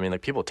well. I mean,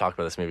 like, people talk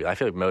about this movie. I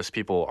feel like most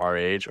people our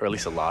age, or at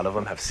least a lot of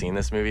them, have seen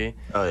this movie.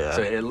 Oh, yeah.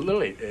 So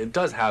it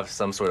does have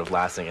some sort of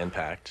lasting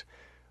impact,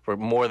 for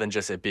more than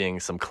just it being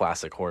some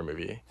classic horror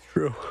movie.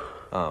 True.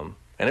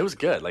 And it was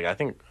good. Like, I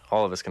think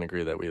all of us can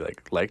agree that we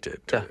liked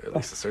it to at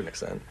least a certain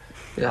extent.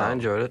 Yeah, I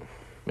enjoyed it.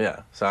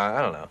 Yeah, so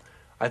I don't know.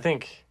 I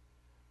think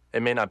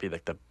it may not be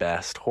like the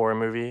best horror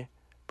movie,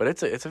 but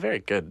it's a very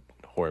good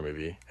horror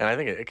movie, and I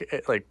think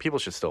it like people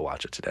should still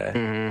watch it today.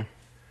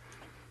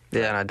 Mm-hmm.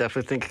 Yeah, and I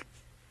definitely think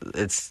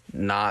it's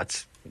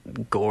not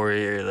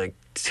gory or like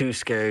too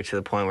scary to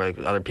the point where like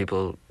other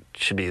people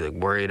should be like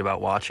worried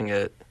about watching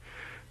it.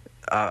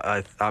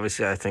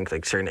 Obviously, I think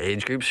like certain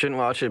age groups shouldn't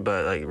watch it,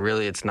 but like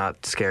really, it's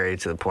not scary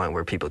to the point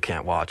where people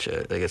can't watch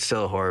it. Like it's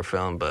still a horror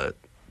film, but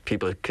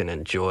people can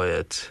enjoy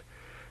it.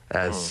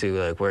 As to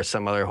like where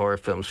some other horror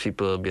films,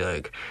 people will be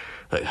like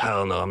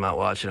hell no, I'm not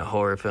watching a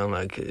horror film.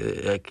 Like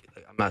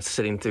I'm not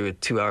sitting through a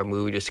 2-hour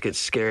movie just to get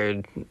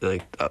scared.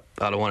 Like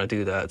I don't want to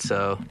do that.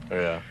 So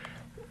yeah.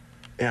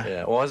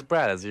 Well, as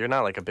Brad, as you're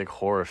not like a big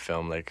horror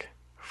film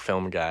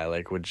guy,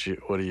 like what do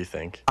you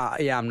think?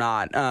 Yeah, I'm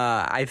not.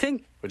 I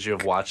think. Would you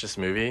have watched this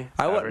movie?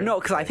 No,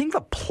 because I think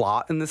the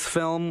plot in this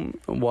film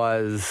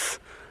was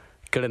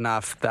good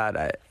enough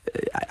that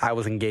I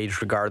was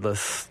engaged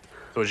regardless.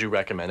 So would you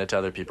recommend it to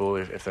other people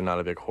if they're not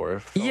a big horror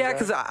film Yeah, guy?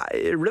 because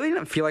it really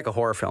didn't feel like a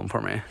horror film for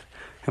me.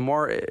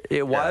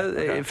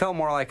 It felt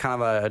more like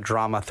kind of a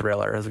drama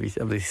thriller, as we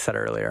said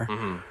earlier.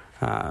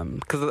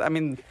 Because I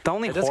mean, the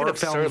only it does horror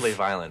get absurdly films.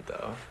 violent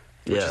though.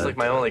 Which is like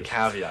my only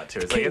caveat to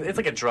it. It's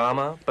like a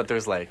drama, but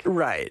there's like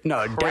Right. No,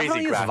 it crazy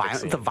definitely is graphic violent.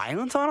 scenes. The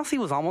violence, honestly,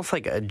 was almost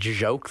like a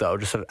joke, though,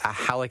 just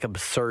how like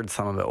absurd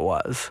some of it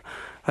was.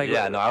 Like,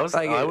 yeah, no, I was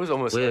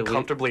almost we-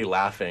 uncomfortably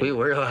laughing. we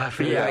were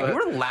laughing. Yeah, you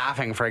were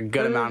laughing for a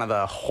good amount of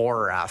the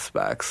horror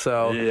aspects.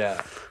 So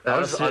Yeah, That I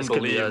was was just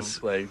could be unbelievable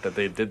us. like that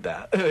they did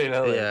that. You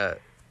know, like, Yeah,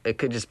 it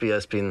could just be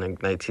us being like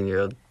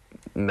 19-year-old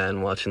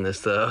men watching this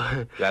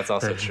though. that's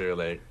also true.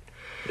 Like,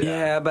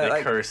 Yeah, but they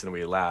like, curse and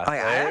we laugh. Like,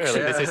 I right? Or, like,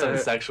 actually- they say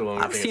something sexual. And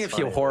we I've think seen a it's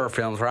few funny. horror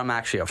films where I'm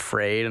actually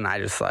afraid, and I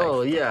just like.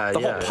 Oh, yeah, the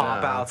whole yeah,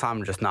 pop yeah. outs.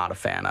 I'm just not a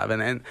fan of,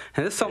 and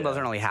this film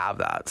doesn't really have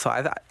that. So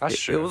I thought That's it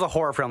true. was a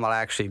horror film that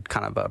I actually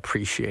kind of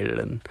appreciated,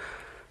 and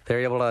they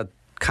were able to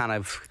kind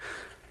of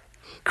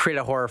create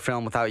a horror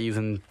film without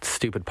using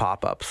stupid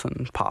pop ups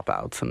and pop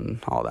outs and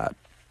all that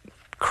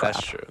crap.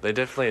 That's true. They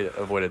definitely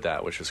avoided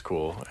that, which was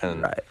cool.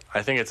 And Right.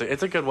 I think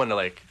it's a good one to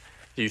like.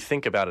 You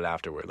think about it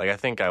afterward. Like I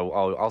think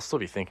I'll still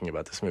be thinking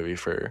about this movie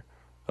for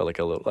a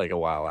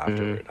while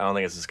afterward. I don't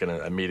think it's just gonna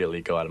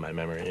immediately go out of my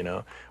memory. You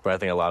know, where I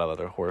think a lot of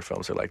other horror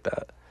films are like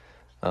that.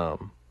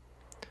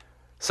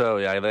 So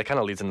yeah, that kind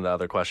of leads into the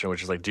other question,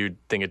 which is like, do you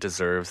think it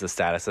deserves the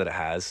status that it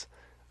has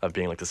of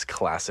being like this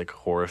classic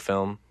horror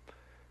film?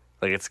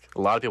 Like it's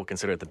a lot of people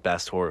consider it the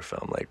best horror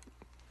film. Like,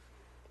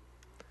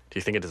 do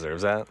you think it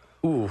deserves that?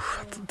 Ooh,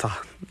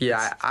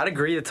 yeah, I'd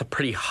agree. It's a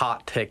pretty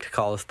hot take to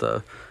call this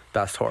the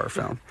best horror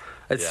film.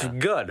 It's Yeah.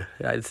 good.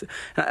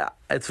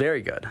 It's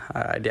very good.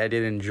 I did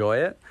enjoy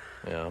it.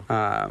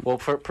 Yeah. Well,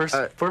 for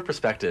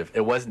perspective, it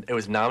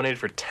was nominated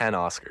for 10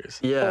 Oscars.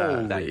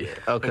 Yeah. That year,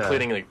 Okay.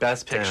 including like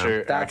Best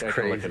Picture. That's I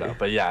can look it crazy. up,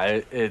 but yeah,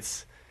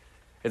 it's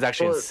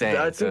actually insane.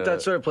 I think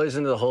that sort of plays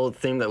into the whole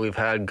theme that we've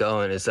had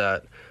going, is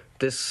that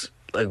this,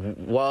 like,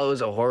 while it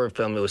was a horror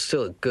film, it was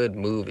still a good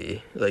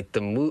movie. Like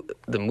the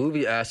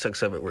movie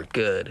aspects of it were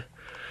good.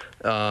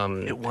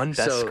 It won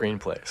Best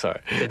Screenplay. Sorry.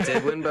 It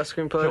did win Best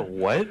Screenplay?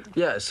 What?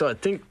 Yeah, so I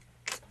think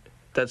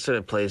that sort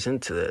of plays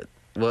into it.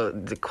 Well,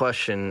 the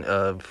question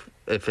of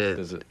if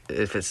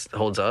it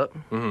holds up.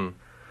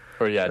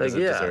 Or yeah, does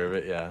Like, it yeah. deserve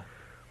it? Yeah.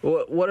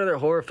 What other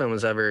horror film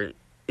has ever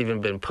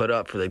even been put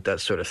up for like that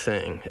sort of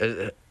thing?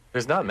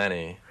 There's not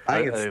many. I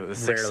think it's The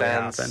Sixth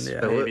rarely Sense,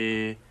 happened, yeah.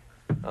 maybe.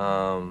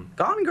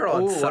 Gone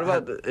Girl. Ooh, had what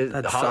about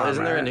had some,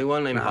 isn't there a right? new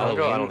one named No. Halloween?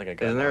 Girl, I don't think it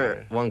got Isn't there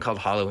nominated. one called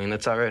Halloween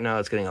that's out right now?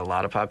 It's getting a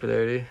lot of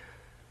popularity.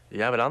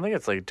 Yeah, but I don't think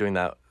it's like doing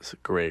that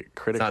great It's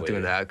critically. not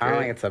doing that great. I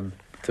don't think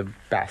it's a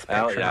best I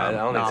don't, picture. yeah, I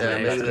don't think it's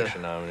nomination. a Best Maybe Picture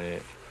nominee.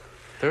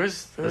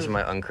 There's Those are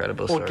my uncredible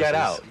well, sources. Get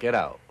Out.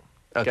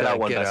 Okay, Get Out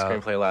won Get Best Out.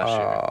 Screenplay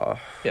last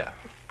year. Yeah,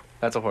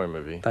 that's a horror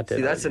movie. That did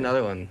See, that, that's yeah.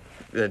 another one.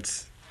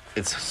 It's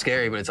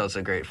scary, but it's also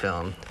a great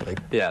film. Like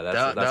Yeah, that's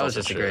that was also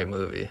just a true. great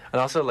movie.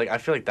 And also, like, I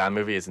feel like that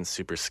movie isn't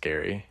super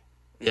scary.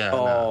 Yeah.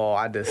 Oh,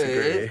 I disagree.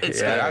 It's yeah,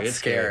 scary, that's it's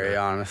scary. scary,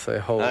 honestly.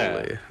 Holy.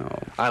 yeah.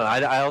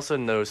 I also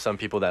know some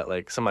people that,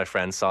 like, some of my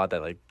friends saw it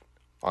that, like,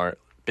 aren't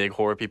big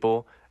horror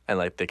people, and,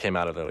 like, they came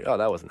out of it like, oh,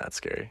 that wasn't that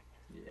scary.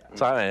 Yeah.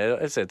 So, I mean,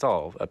 it's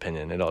all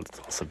opinion. It's all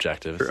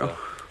subjective. So.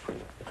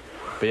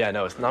 But, yeah,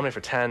 no, it's nominated for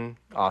 10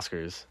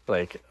 Oscars.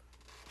 Like,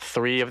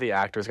 3 of the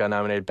actors got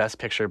nominated. Best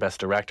Picture, Best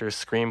Director,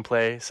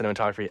 Screenplay,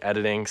 Cinematography,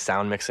 Editing,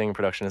 Sound Mixing,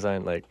 Production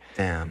Design, like,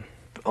 Damn.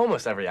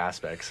 almost every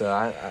aspect. So,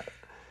 I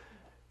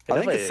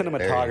think the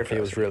definitely- cinematography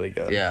was really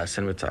good. Yeah,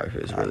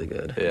 cinematography is really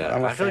good. Yeah,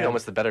 I'm a I feel like fan.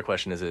 almost the better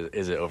question is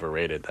it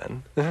overrated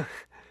then?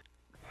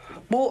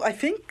 Well, I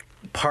think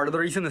part of the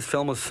reason this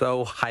film was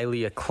so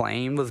highly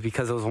acclaimed was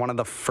because it was one of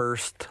the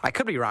first. I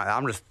could be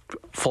wrong. This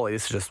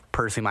is just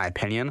personally my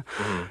opinion.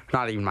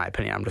 Not even my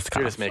opinion. I'm just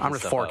I'm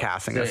just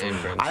forecasting this.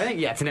 I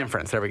think it's an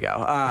inference. There we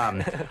go.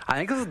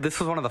 I think this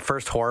was one of the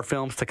first horror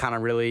films to kind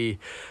of really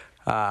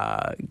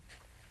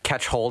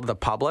catch hold of the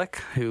public.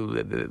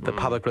 Who the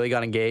public really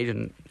got engaged,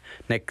 and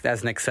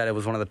as Nick said, it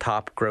was one of the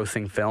top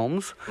grossing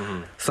films.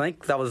 So I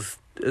think that was.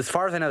 As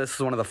far as I know, this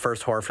was one of the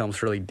first horror films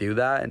to really do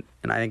that,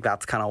 and I think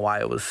that's kind of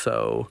why it was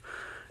so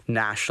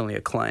nationally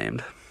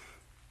acclaimed.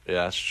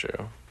 Yeah, that's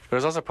true.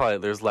 There's also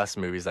there's less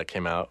movies that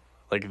came out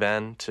like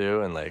then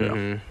too, and like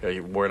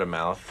word of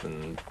mouth,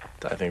 and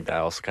I think that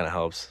also kind of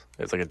helps.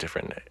 It's like a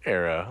different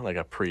era, like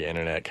a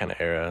pre-internet kind of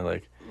era.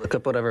 Like look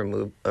up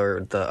whatever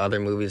or the other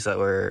movies that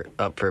were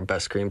up for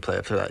best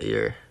screenplay for that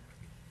year.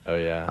 Oh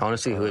yeah, I want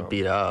to see who it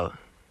beat out.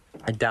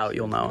 I doubt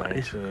you'll know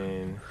any.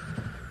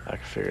 I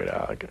can figure it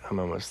out. I'm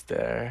almost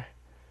there.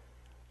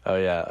 Oh,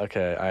 yeah.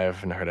 Okay. I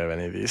haven't heard of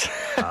any of these.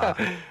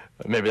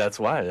 Maybe that's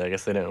why. I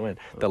guess they didn't win.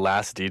 The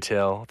Last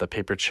Detail, The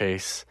Paper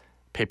Chase,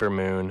 Paper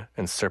Moon,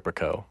 and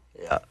Serpico.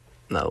 Yeah.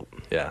 No.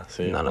 Yeah.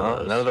 See, none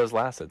of those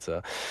lasted,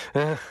 so.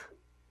 Yeah,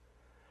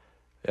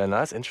 no,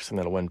 that's interesting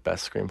that it won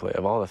Best Screenplay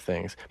of all the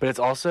things. But it's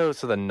also,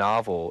 so the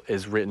novel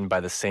is written by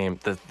the same,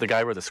 the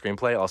guy who wrote the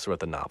screenplay also wrote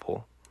the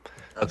novel.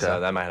 Okay. So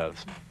that might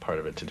have part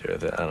of it to do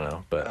with it. I don't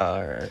know. But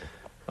all right.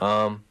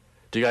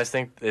 Do you guys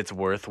think it's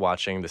worth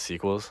watching the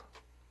sequels?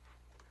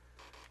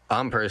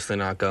 I'm personally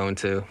not going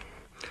to.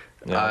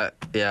 No.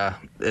 Yeah,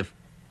 if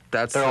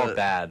that's they're all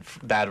bad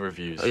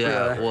reviews.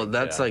 Yeah, well,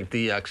 that's like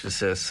The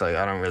Exorcist. Like,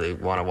 I don't really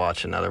want to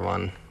watch another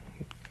one.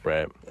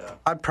 Right. Yeah.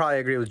 I'd probably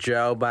agree with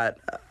Joe, but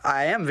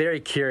I am very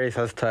curious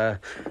as to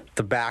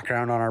the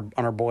background on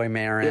our boy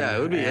Marin. Yeah, it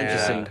would be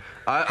interesting.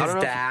 His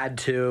dad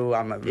too.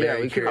 I'm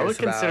very curious. I would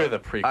consider the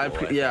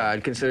prequel.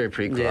 I'd consider a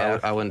prequel. Yeah.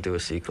 I wouldn't do a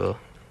sequel.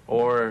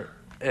 Or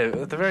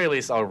at the very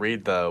least, I'll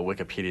read the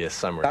Wikipedia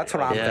summary. That's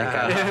what I'm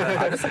thinking.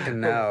 I just like to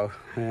know.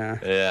 Yeah.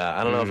 Yeah,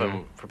 I don't know if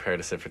I'm prepared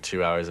to sit for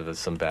 2 hours of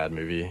some bad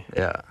movie.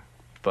 Yeah.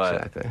 But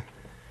exactly.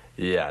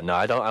 Yeah, no,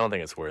 I don't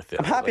think it's worth it.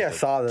 I'm happy I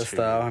saw this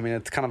though. I mean,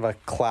 it's kind of a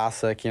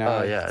classic, you know.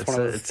 Oh yeah,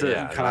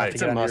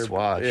 it's a must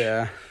watch.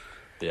 Yeah.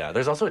 Yeah,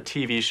 there's also a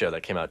TV show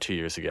that came out 2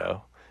 years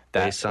ago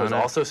that was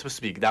also supposed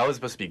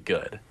to be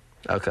good.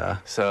 Okay.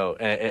 So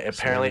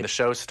apparently the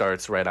show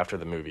starts right after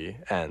the movie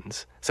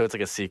ends. So it's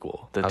like a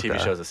sequel. The TV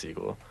show's a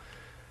sequel.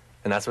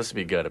 And that's supposed to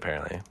be good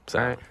apparently. So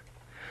all right.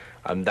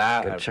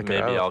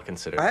 Maybe I'll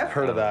consider I have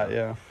heard of that,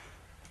 yeah.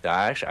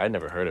 Yeah, I'd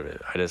never heard of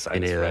it. I just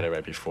read it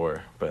right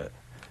before, but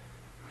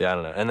yeah, I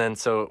don't know. And then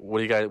so what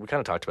do you guys we kind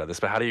of talked about this,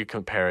 but how do you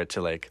compare it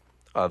to like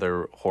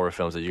other horror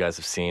films that you guys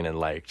have seen and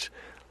liked?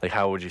 Like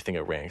how would you think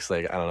it ranks?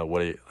 Like I don't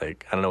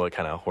know what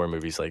kind of horror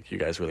movies like you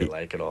guys really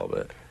like at all,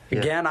 but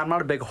again, I'm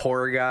not a big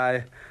horror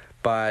guy,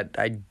 but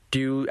I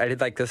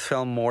did like this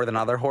film more than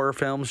other horror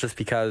films just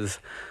because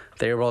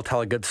they were able to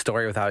tell a good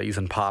story without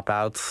using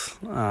pop-outs.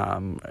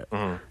 And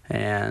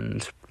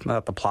I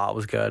thought the plot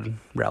was good,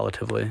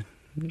 relatively.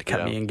 It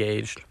kept me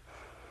engaged.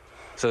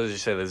 So did you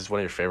say this is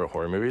one of your favorite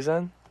horror movies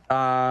then?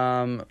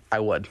 I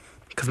would.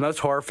 Because most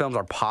horror films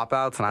are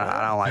pop-outs, and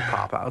I don't like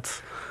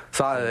pop-outs.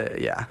 So,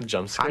 yeah.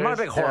 Jump scares? I'm not a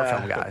big horror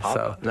film guy,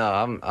 so.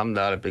 No, I'm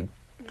not a big...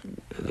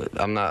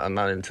 I'm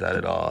not into that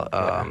at all.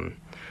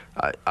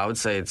 I would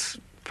say it's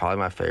probably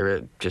my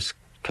favorite just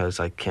because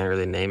I can't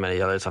really name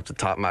any others off the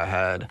top of my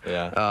head.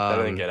 Yeah.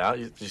 Better than Get Out?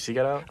 Did you see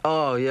Get Out?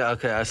 Oh, yeah,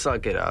 okay. I saw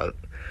Get Out.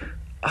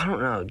 I don't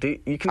know. Do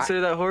you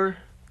consider that horror?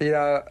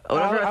 Yeah.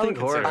 Whenever I think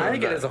horror... I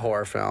think it is a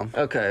horror film.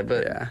 Okay,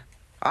 but... Yeah.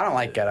 I don't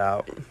like Get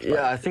Out.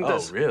 Yeah, I think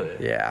that's... Oh, really?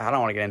 Yeah, I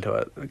don't want to get into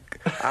it.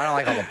 I don't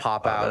like all the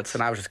pop-outs,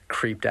 and I was just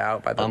creeped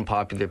out by the...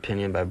 Unpopular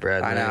opinion by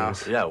Brad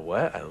Williams. Yeah,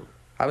 what?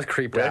 I was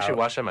creeped out. We actually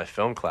watched that in my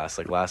film class,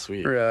 like, last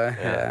week. Really?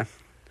 Yeah.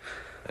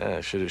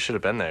 Yeah, should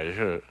have been there. You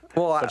should have...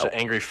 Well, a bunch of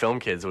angry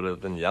film kids would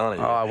have been yelling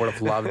at you. Oh, I would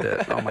have loved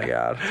it. Oh, my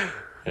God.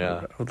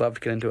 Yeah. I would love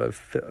to get into a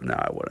film. No,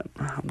 I wouldn't.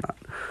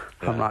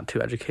 I'm not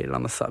too educated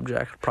on the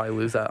subject. I'd probably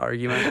lose that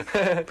argument.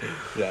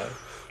 Yeah.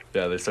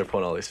 Yeah, they start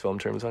pulling all these film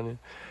terms on you.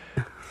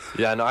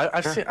 Yeah, no,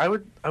 I'd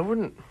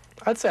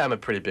say I'm a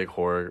pretty big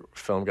horror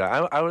film guy.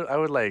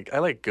 I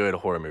like good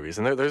horror movies,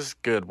 and there's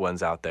good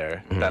ones out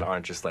there that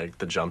aren't just like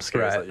the jump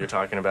scares that you're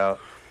talking about.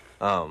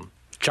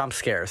 Jump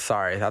scares,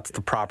 sorry, that's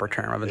the proper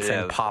term. I've been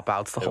saying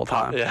pop-outs the whole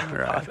time. Yeah,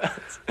 right.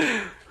 Pop-outs.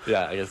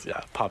 Yeah, I guess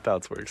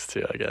pop-outs works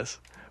too, I guess.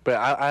 But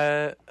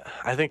I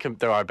think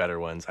there are better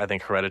ones. I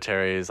think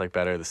Hereditary is like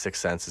better. The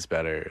Sixth Sense is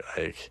better.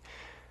 Like,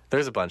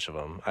 there's a bunch of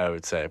them, I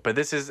would say. But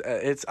this is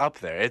it's up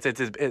there.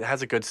 It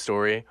has a good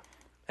story.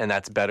 And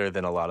that's better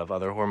than a lot of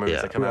other horror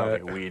movies that come out,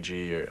 like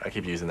Ouija, or I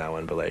keep using that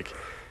one, but like,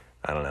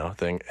 I don't know,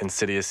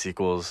 Insidious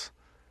sequels,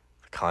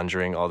 The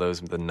Conjuring, all those,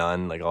 The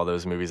Nun, like all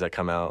those movies that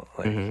come out,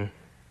 like, I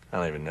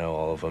don't even know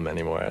all of them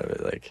anymore.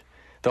 Like,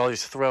 they're all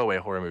these throwaway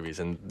horror movies,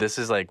 and this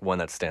is like one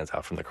that stands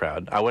out from the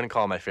crowd. I wouldn't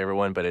call it my favorite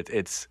one, but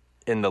it's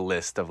in the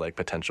list of like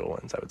potential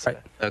ones, I would say.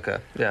 Right. Okay,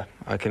 yeah,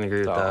 I can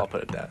agree with that. I'll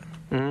put it at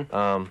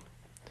that.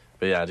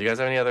 But yeah, do you guys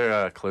have any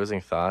other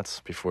closing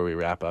thoughts before we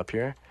wrap up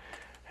here?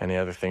 Any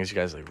other things you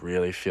guys like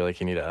really feel like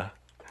you need to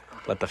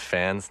let the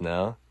fans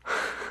know?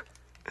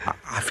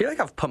 I feel like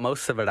I've put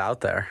most of it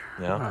out there.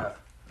 Yeah.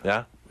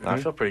 Yeah. I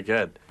feel pretty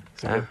good.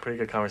 It's a pretty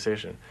good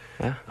conversation.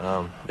 Yeah.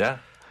 Yeah.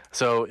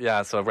 So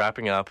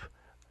wrapping up,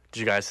 did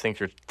you guys think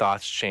your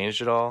thoughts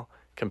changed at all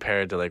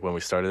compared to like when we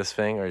started this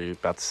thing? Or are you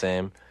about the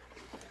same?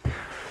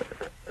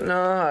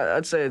 No,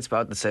 I'd say it's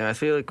about the same. I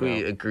feel like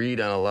we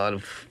agreed on a lot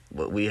of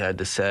what we had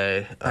to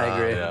say. I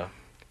agree.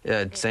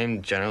 Yeah.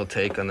 Same general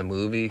take on the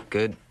movie.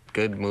 Good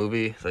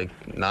movie. Like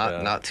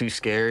not too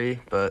scary,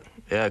 but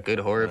yeah, good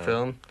horror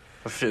film.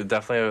 I feel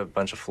definitely a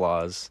bunch of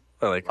flaws.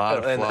 Or like Lot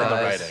of in the flaws.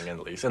 writing, at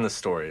least in the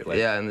story. Like,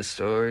 Yeah, and the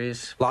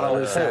stories. A lot of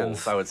loose holes.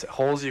 ends. I would say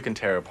holes you can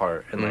tear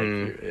apart, and like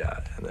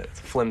and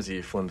it's a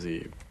flimsy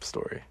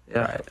story. Yeah.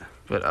 Right.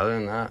 But other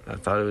than that, I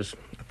thought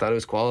it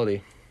was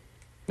quality.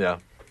 Yeah.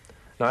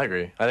 No, I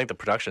agree. I think the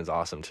production's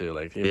awesome too.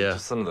 Like even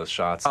just some of the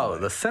shots. Oh,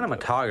 like, the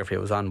cinematography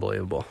was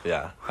unbelievable.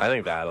 Yeah, I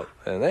think that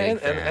and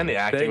the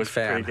acting Big was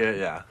fan. pretty good.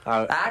 Yeah.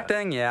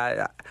 Acting,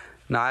 yeah.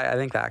 No, I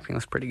think the acting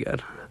was pretty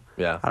good.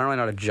 Yeah. I don't really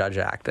know how to judge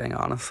acting,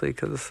 honestly,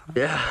 because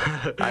Yeah.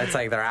 it's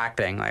like they're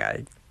acting. Like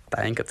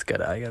I think it's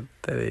good. They feel.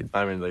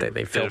 did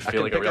it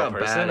feel like a Pick real out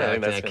person? bad I think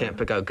acting. I that's can't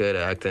pick out good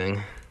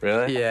acting.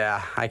 Really?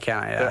 Yeah, I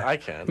can't. Yeah, I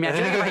can. I mean, I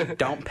feel like if I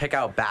don't pick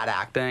out bad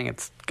acting,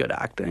 it's good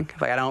acting.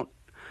 Like if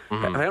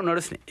I don't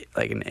notice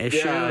like an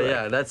issue.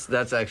 Yeah, that's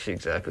actually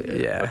exactly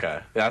it. Yeah. Okay.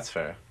 Yeah, that's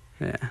fair.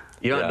 Yeah.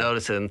 You don't Yeah.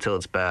 notice it until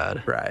it's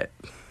bad. Right.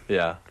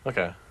 Yeah.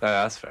 Okay.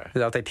 That's fair. Is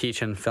that what they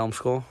teach in film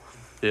school?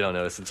 You don't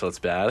notice until it's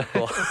bad.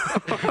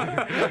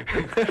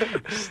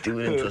 Just do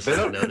it until They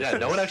someone don't, notices.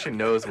 no one actually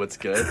knows what's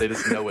good. They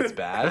just know what's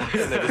bad,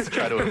 and they just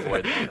try to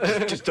avoid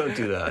it. Just don't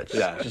do that.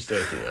 Just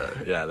don't do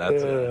that. Yeah,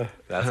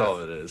 that's all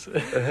it is.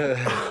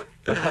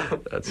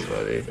 That's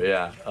funny.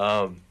 Yeah.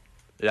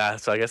 Yeah.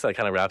 So I guess that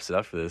kind of wraps it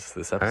up for this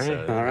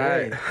episode. All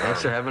right.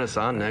 Thanks for having us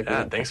on, Nick.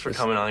 Yeah. Thanks for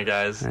coming on,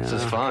 guys. This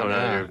is fun. Coming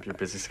out Yeah. of your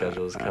busy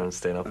schedules, coming and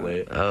staying up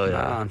late. Oh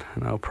yeah.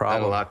 No I have a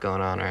problem. lot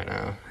going on right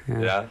now.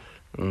 Yeah.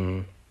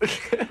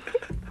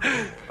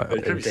 A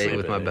date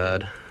with my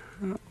bed.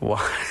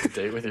 What?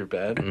 Date with your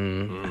bed.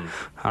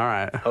 All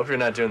right. Hope you're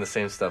not doing the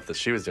same stuff that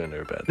she was doing to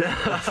her bed.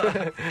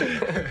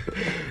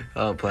 I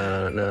don't plan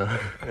on it now.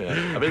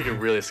 Yeah. I bet you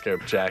could really scare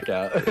Jack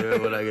out.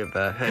 When I get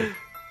back, hey,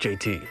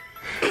 JT.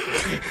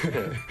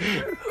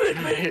 Lick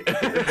me.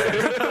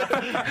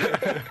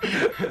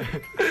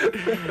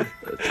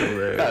 That's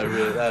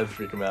hilarious. That'd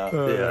freak him out.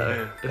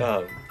 Yeah.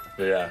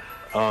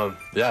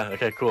 Yeah.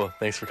 Okay, cool.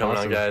 Thanks for coming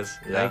on, guys.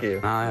 Yeah. Thank you.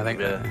 I think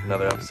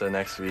Another episode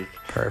next week.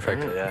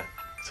 perfect. Yeah.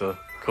 So,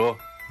 cool.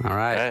 All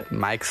right. All right.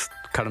 Mike's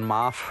cutting them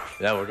off.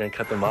 Yeah, we're going to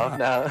cut them off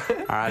now.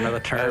 All right. Another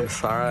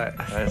terms. All right.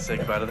 All right, say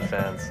goodbye to the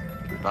fans.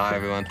 Bye,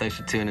 everyone. Thanks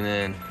for tuning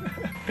in.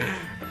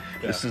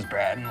 This is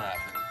Brad and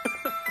Laugh.